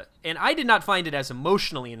 and I did not find it as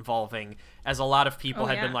emotionally involving as a lot of people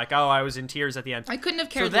had been like, oh, I was in tears at the end. I couldn't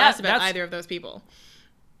have cared less about either of those people.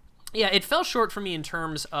 Yeah, it fell short for me in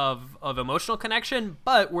terms of emotional connection,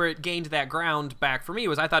 but where it gained that ground back for me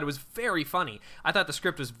was I thought it was very funny. I thought the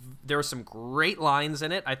script there were some great lines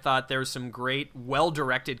in it. I thought there was some great,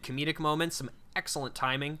 well-directed comedic moments, some excellent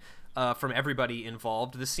timing from everybody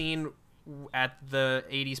involved. The scene at the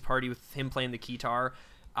 80s party with him playing the guitar,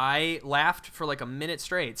 I laughed for like a minute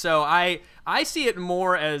straight. So I see it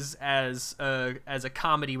more as a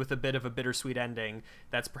comedy with a bit of a bittersweet ending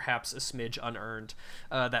that's perhaps a smidge unearned,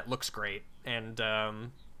 that looks great. And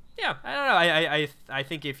yeah, I don't know. I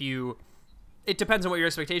think it depends on what your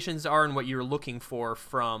expectations are and what you're looking for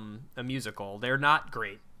from a musical. They're not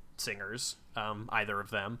great singers, either of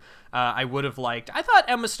them. I thought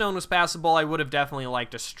Emma Stone was passable. I would have definitely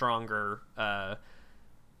liked a stronger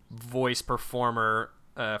voice performer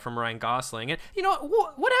from Ryan Gosling. And you know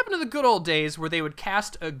what happened to the good old days where they would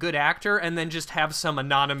cast a good actor and then just have some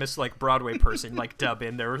anonymous like Broadway person like dub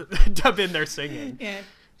in their singing? Yeah.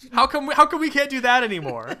 How come we can't do that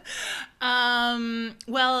anymore?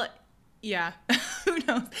 Well, yeah. Who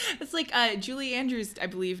knows? It's like Julie Andrews, I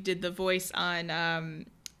believe, did the voice on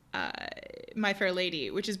My Fair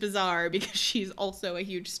Lady, which is bizarre because she's also a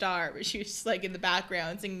huge star, but she's just like in the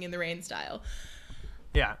background singing in the rain style.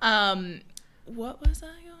 Yeah. What was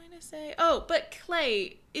I going to say? Oh, but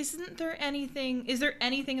Clay, is there anything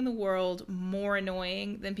in the world more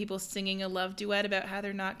annoying than people singing a love duet about how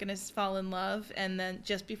they're not going to fall in love and then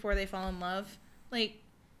just before they fall in love? Like,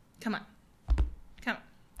 come on.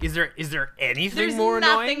 Is there anything There's more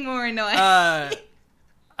nothing annoying? more annoying.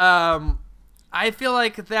 I feel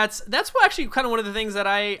like that's actually kind of one of the things that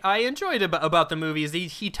I enjoyed about the movie is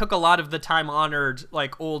he took a lot of the time-honored,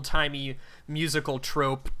 like, old-timey musical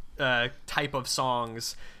trope type of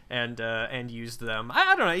songs and used them.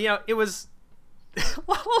 I don't know, you know, it was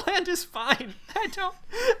La La Land is fine. I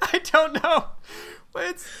don't know.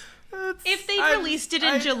 If they released it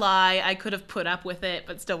in July, I could have put up with it,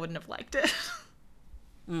 but still wouldn't have liked it.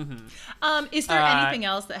 Mm-hmm. Is there anything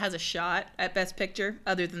else that has a shot at Best Picture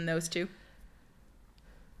other than those two?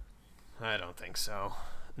 I don't think so.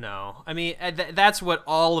 No. I mean, that's what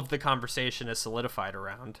all of the conversation is solidified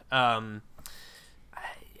around. I'm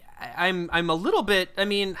a little bit, I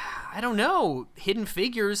mean, I don't know. Hidden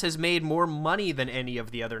Figures has made more money than any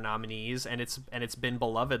of the other nominees, and it's been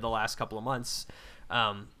beloved the last couple of months.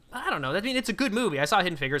 I don't know. I mean, it's a good movie. I saw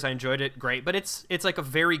Hidden Figures. I enjoyed it. Great. But it's like a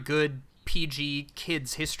very good PG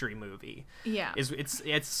kids history movie. Yeah.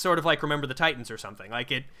 It's sort of like Remember the Titans or something.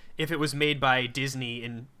 Like if it was made by Disney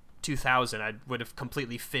in 2000, I would have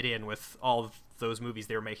completely fit in with all of those movies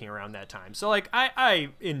they were making around that time. So like I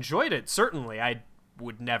enjoyed it. Certainly, I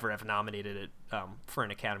would never have nominated it for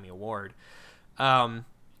an Academy Award.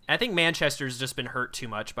 I think Manchester's just been hurt too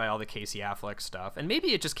much by all the Casey Affleck stuff, and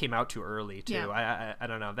maybe it just came out too early too. Yeah. I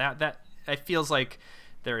don't know, that it feels like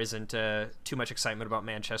there isn't too much excitement about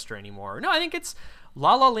Manchester anymore. No, I think it's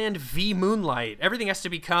La La Land v Moonlight. Everything has to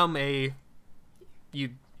become a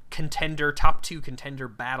top two contender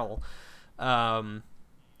battle, and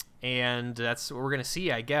that's what we're gonna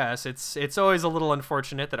see, I guess. It's always a little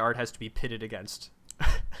unfortunate that art has to be pitted against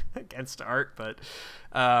art, but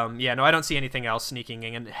no, I don't see anything else sneaking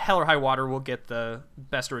in. And Hell or High Water will get the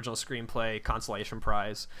Best Original Screenplay consolation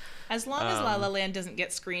prize. As long as La La Land doesn't get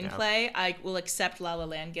screenplay, I will accept La La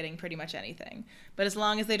Land getting pretty much anything. But as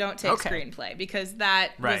long as they don't take screenplay, because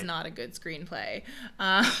that was not a good screenplay.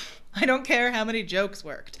 I don't care how many jokes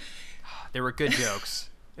worked. There were good jokes.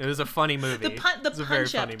 It was a funny movie. The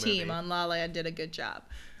Punch-Up team on La La Land did a good job.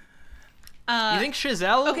 You think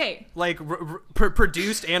Chazelle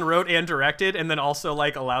produced and wrote and directed, and then also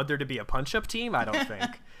like allowed there to be a punch-up team? I don't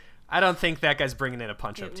think. I don't think that guy's bringing in a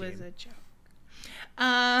punch-up team. It was a joke.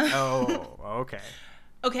 Oh, okay.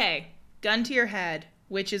 Okay, gun to your head.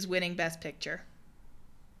 Which is winning Best Picture?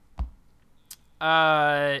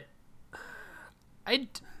 I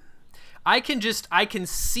can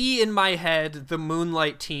see in my head the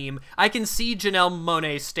Moonlight team. I can see Janelle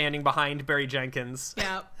Monáe standing behind Barry Jenkins.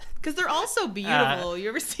 Yeah. Because they're all so beautiful. You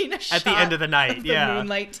ever seen a shot at the end of the night? Of the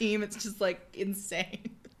Moonlight team? It's just like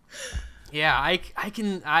insane. Yeah, I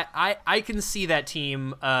can see that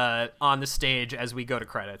team on the stage as we go to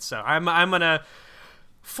credits. So I'm gonna,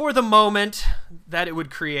 for the moment that it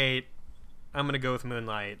would create, I'm gonna go with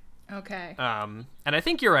Moonlight. Okay. And I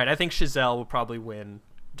think you're right. I think Chazelle will probably win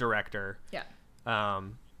director. Yeah.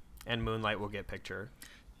 And Moonlight will get picture.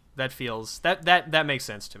 That feels that makes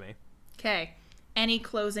sense to me. Okay. Any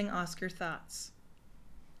closing Oscar thoughts?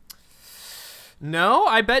 No,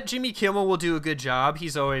 I bet Jimmy Kimmel will do a good job.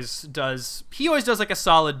 He always does like a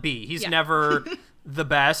solid B. He's never the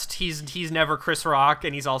best. He's never Chris Rock,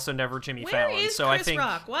 and he's also never Jimmy Fallon. Where is so Chris I think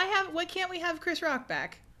Rock? Why can't we have Chris Rock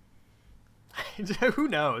back? Who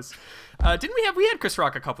knows? We had Chris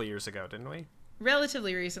Rock a couple years ago, didn't we?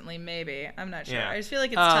 Relatively recently, maybe. I'm not sure. Yeah. I just feel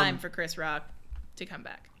like it's time for Chris Rock to come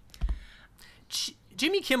back.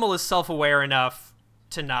 Jimmy Kimmel is self-aware enough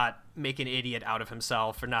to not make an idiot out of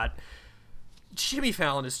himself, or not. Jimmy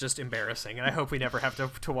Fallon is just embarrassing, and I hope we never have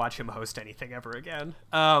to watch him host anything ever again.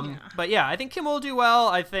 But yeah, I think Kimmel will do well.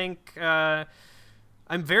 I think it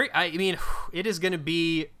is going to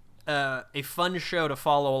be a fun show to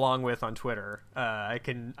follow along with on Twitter. I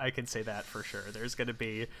can say that for sure. There's going to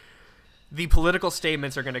be, the political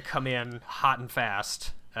statements are going to come in hot and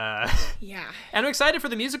fast. Yeah. And I'm excited for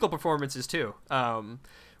the musical performances too.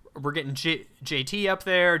 We're getting JT up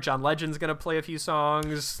there. John Legend's going to play a few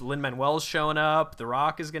songs. Lin-Manuel's showing up. The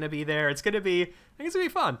Rock is going to be there. I think it's going to be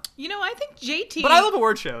fun. You know, I think JT... But I love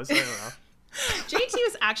award shows. I don't know. JT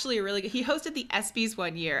was actually a really good... He hosted the ESPYs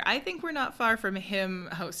one year. I think we're not far from him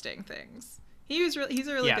hosting things. He's a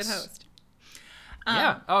really good host.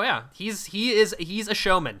 Yeah. Oh yeah. He's a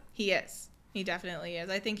showman. He is. He definitely is.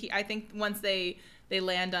 I think once they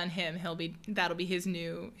land on him, that'll be his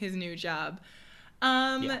new job.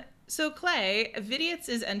 So Clay, Vidiots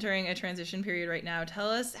is entering a transition period right now.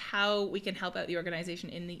 Tell us how we can help out the organization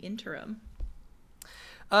in the interim.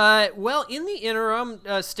 Well, in the interim,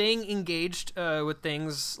 staying engaged with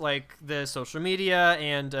things like the social media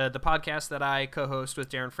and the podcast that I co-host with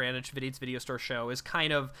Darren Franich, Vidiots Video Store Show, is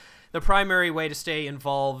kind of the primary way to stay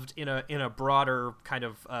involved in a broader kind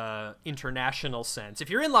of international sense. If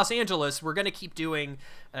you're in Los Angeles, we're going to keep doing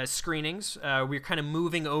screenings. We're kind of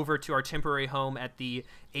moving over to our temporary home at the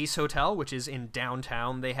Ace Hotel, which is in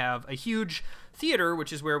downtown. They have a huge theater,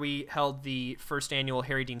 which is where we held the first annual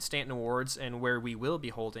Harry Dean Stanton Awards and where we will be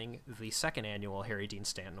holding the second annual Harry Dean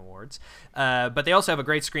Stanton Awards. But they also have a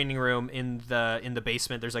great screening room in the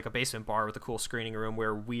basement. There's like a basement bar with a cool screening room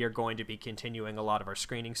where we are going to be continuing a lot of our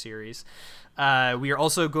screening series. We are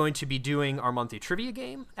also going to be doing our monthly trivia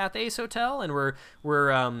game at the Ace Hotel, and we're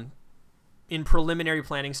in preliminary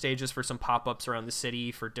planning stages for some pop-ups around the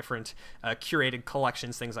city for different curated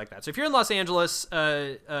collections, things like that. So if you're in Los Angeles,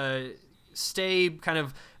 stay kind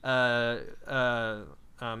of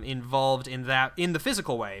involved in the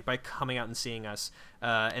physical way by coming out and seeing us,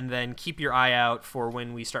 and then keep your eye out for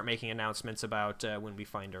when we start making announcements about when we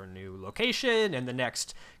find our new location and the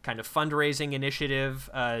next kind of fundraising initiative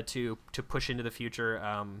to push into the future.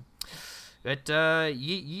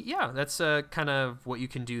 Yeah, that's kind of what you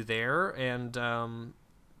can do there, and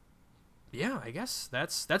yeah, I guess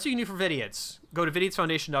that's what you can do for Vidiots. Go to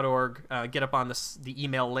vidiotsfoundation.org, get up on the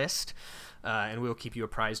email list, and we'll keep you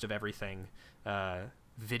apprised of everything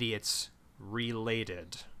Vidiots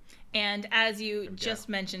related. And as you just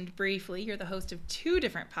mentioned briefly, you're the host of 2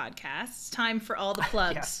 different podcasts. Time for all the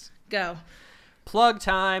plugs. Yes. Go. Plug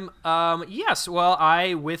time. Yes, well,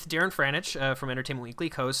 I, with Darren Franich from Entertainment Weekly,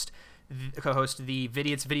 co-host the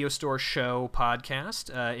Vidiots Video Store Show podcast.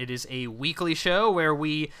 It is a weekly show where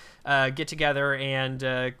we get together and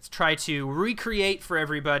try to recreate for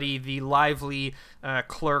everybody the lively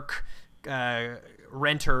clerk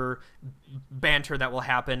renter banter that will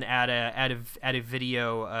happen at a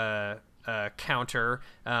video counter.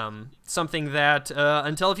 Something that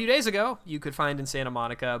until a few days ago you could find in Santa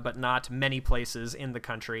Monica, but not many places in the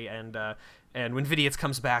country. And when Vidiots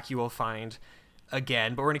comes back, you will find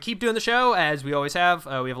again. But we're going to keep doing the show as we always have.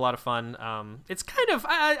 We have a lot of fun. It's kind of,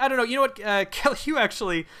 I don't know, you know what, Kelly, you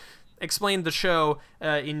actually explained the show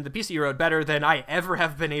in the piece that you wrote better than I ever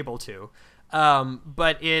have been able to.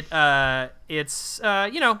 But it's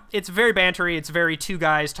it's very bantery. It's very 2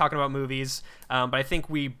 guys talking about movies. But I think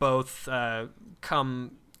we both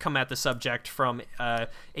come at the subject from a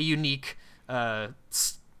unique,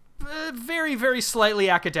 very, very slightly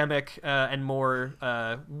academic and more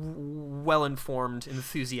well-informed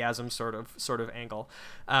enthusiasm sort of angle.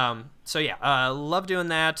 So yeah, love doing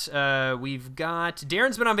that. We've got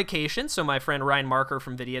Darren's been on vacation, so my friend Ryan Marker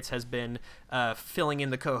from Vidiots has been filling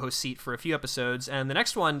in the co-host seat for a few episodes, and the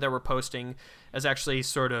next one that we're posting is actually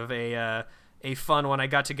sort of a fun one. I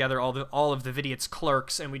got together all of the Vidiots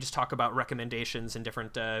clerks, and we just talk about recommendations and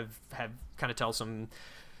different kind of tell some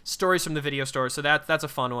stories from the video store. So that's a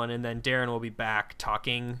fun one. And then Darren will be back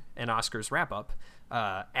talking an Oscars wrap up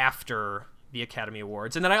after the Academy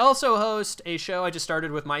Awards. And then I also host a show I just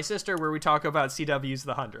started with my sister where we talk about CW's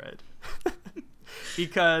The 100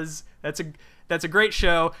 because that's a great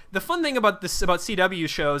show. The fun thing about CW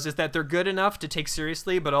shows is that they're good enough to take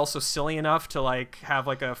seriously, but also silly enough to like have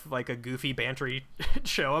like a goofy bantery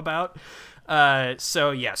show about.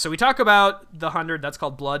 So we talk about The 100. That's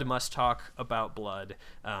called Blood Must Talk About Blood.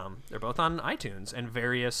 They're both on iTunes and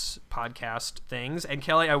various podcast things. And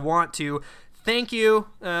Kelly, I want to thank you,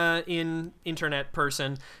 in internet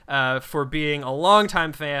person, for being a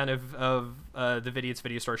longtime fan of the Vidiots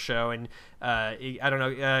Video Store show. And I don't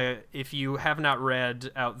know if you have not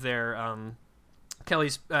read out there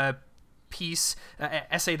Kelly's piece,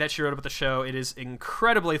 essay that she wrote about the show. It is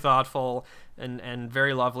incredibly thoughtful and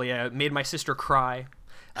very lovely. Made my sister cry.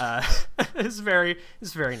 It's very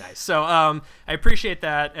nice. So I appreciate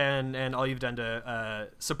that and all you've done to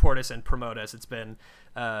support us and promote us. It's been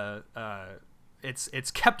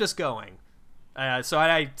it's kept us going. So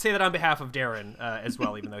I say that on behalf of Darren as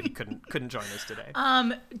well, even though he couldn't join us today.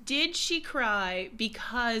 Did she cry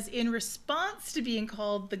because in response to being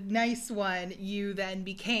called the nice one, you then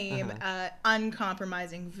became an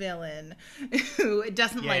uncompromising villain who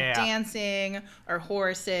doesn't like dancing or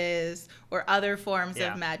horses or other forms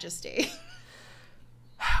of majesty?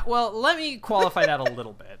 Well, let me qualify that a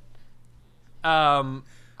little bit.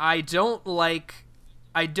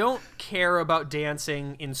 I don't care about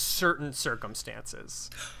dancing in certain circumstances.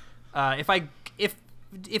 If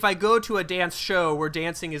I go to a dance show where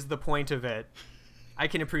dancing is the point of it, I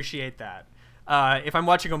can appreciate that. If I'm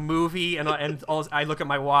watching a movie and I look at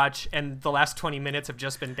my watch and the last 20 minutes have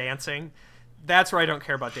just been dancing, that's where I don't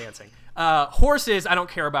care about dancing. Horses, I don't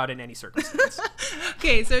care about in any circumstance.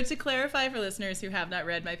 Okay, so to clarify for listeners who have not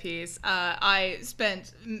read my piece, I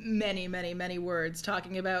spent many, many, many words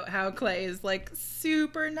talking about how Clay is like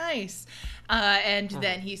super nice. And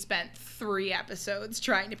then he spent 3 episodes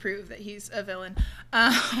trying to prove that he's a villain.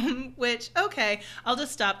 Which, okay, I'll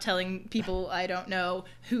just stop telling people I don't know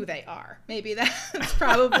who they are. Maybe that's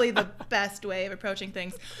probably the best way of approaching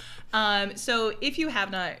things. So if you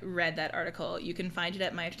have not read that article, you can find it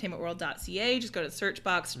at myentertainmentworld.ca. Just go to the search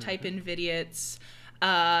box, type in Vidiots.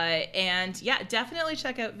 And yeah, definitely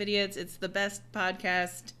check out Vidiots. It's the best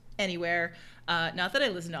podcast anywhere. Not that I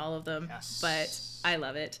listen to all of them, but I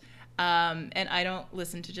love it. And I don't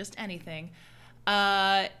listen to just anything.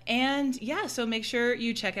 And yeah, so make sure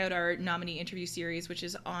you check out our nominee interview series, which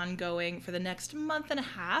is ongoing for the next month and a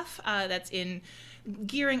half. That's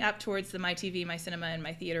gearing up towards the MyTV, My Cinema, and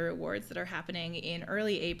My Theater Awards that are happening in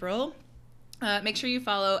early April. Make sure you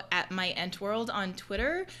follow at MyEntWorld on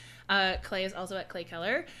Twitter. Clay is also at Clay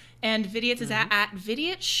Keller. And Vidiots is at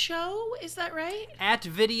Vidiots Show, is that right? At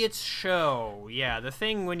Vidiots Show. Yeah, the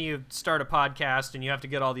thing when you start a podcast and you have to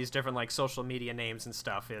get all these different like social media names and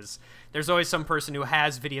stuff is there's always some person who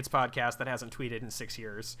has Vidiots podcast that hasn't tweeted in 6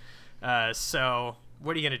 years. So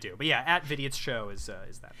what are you going to do? But yeah, at Vidiots Show is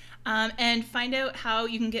that. And find out how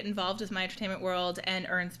you can get involved with My Entertainment World and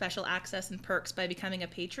earn special access and perks by becoming a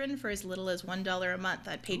patron for as little as $1 a month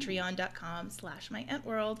at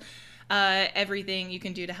patreon.com/myentworld. Everything you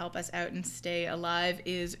can do to help us out and stay alive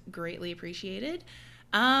is greatly appreciated.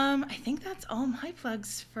 I think that's all my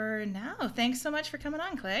plugs for now. Thanks so much for coming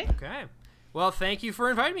on, Clay. Okay. Well, thank you for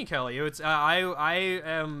inviting me, Kelly. It's I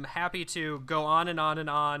am happy to go on and on and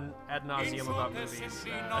on ad nauseum about movies.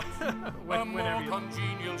 Whenever you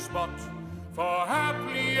congenial spot for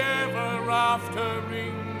happily ever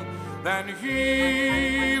aftering than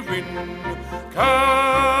here in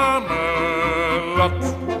Camelot.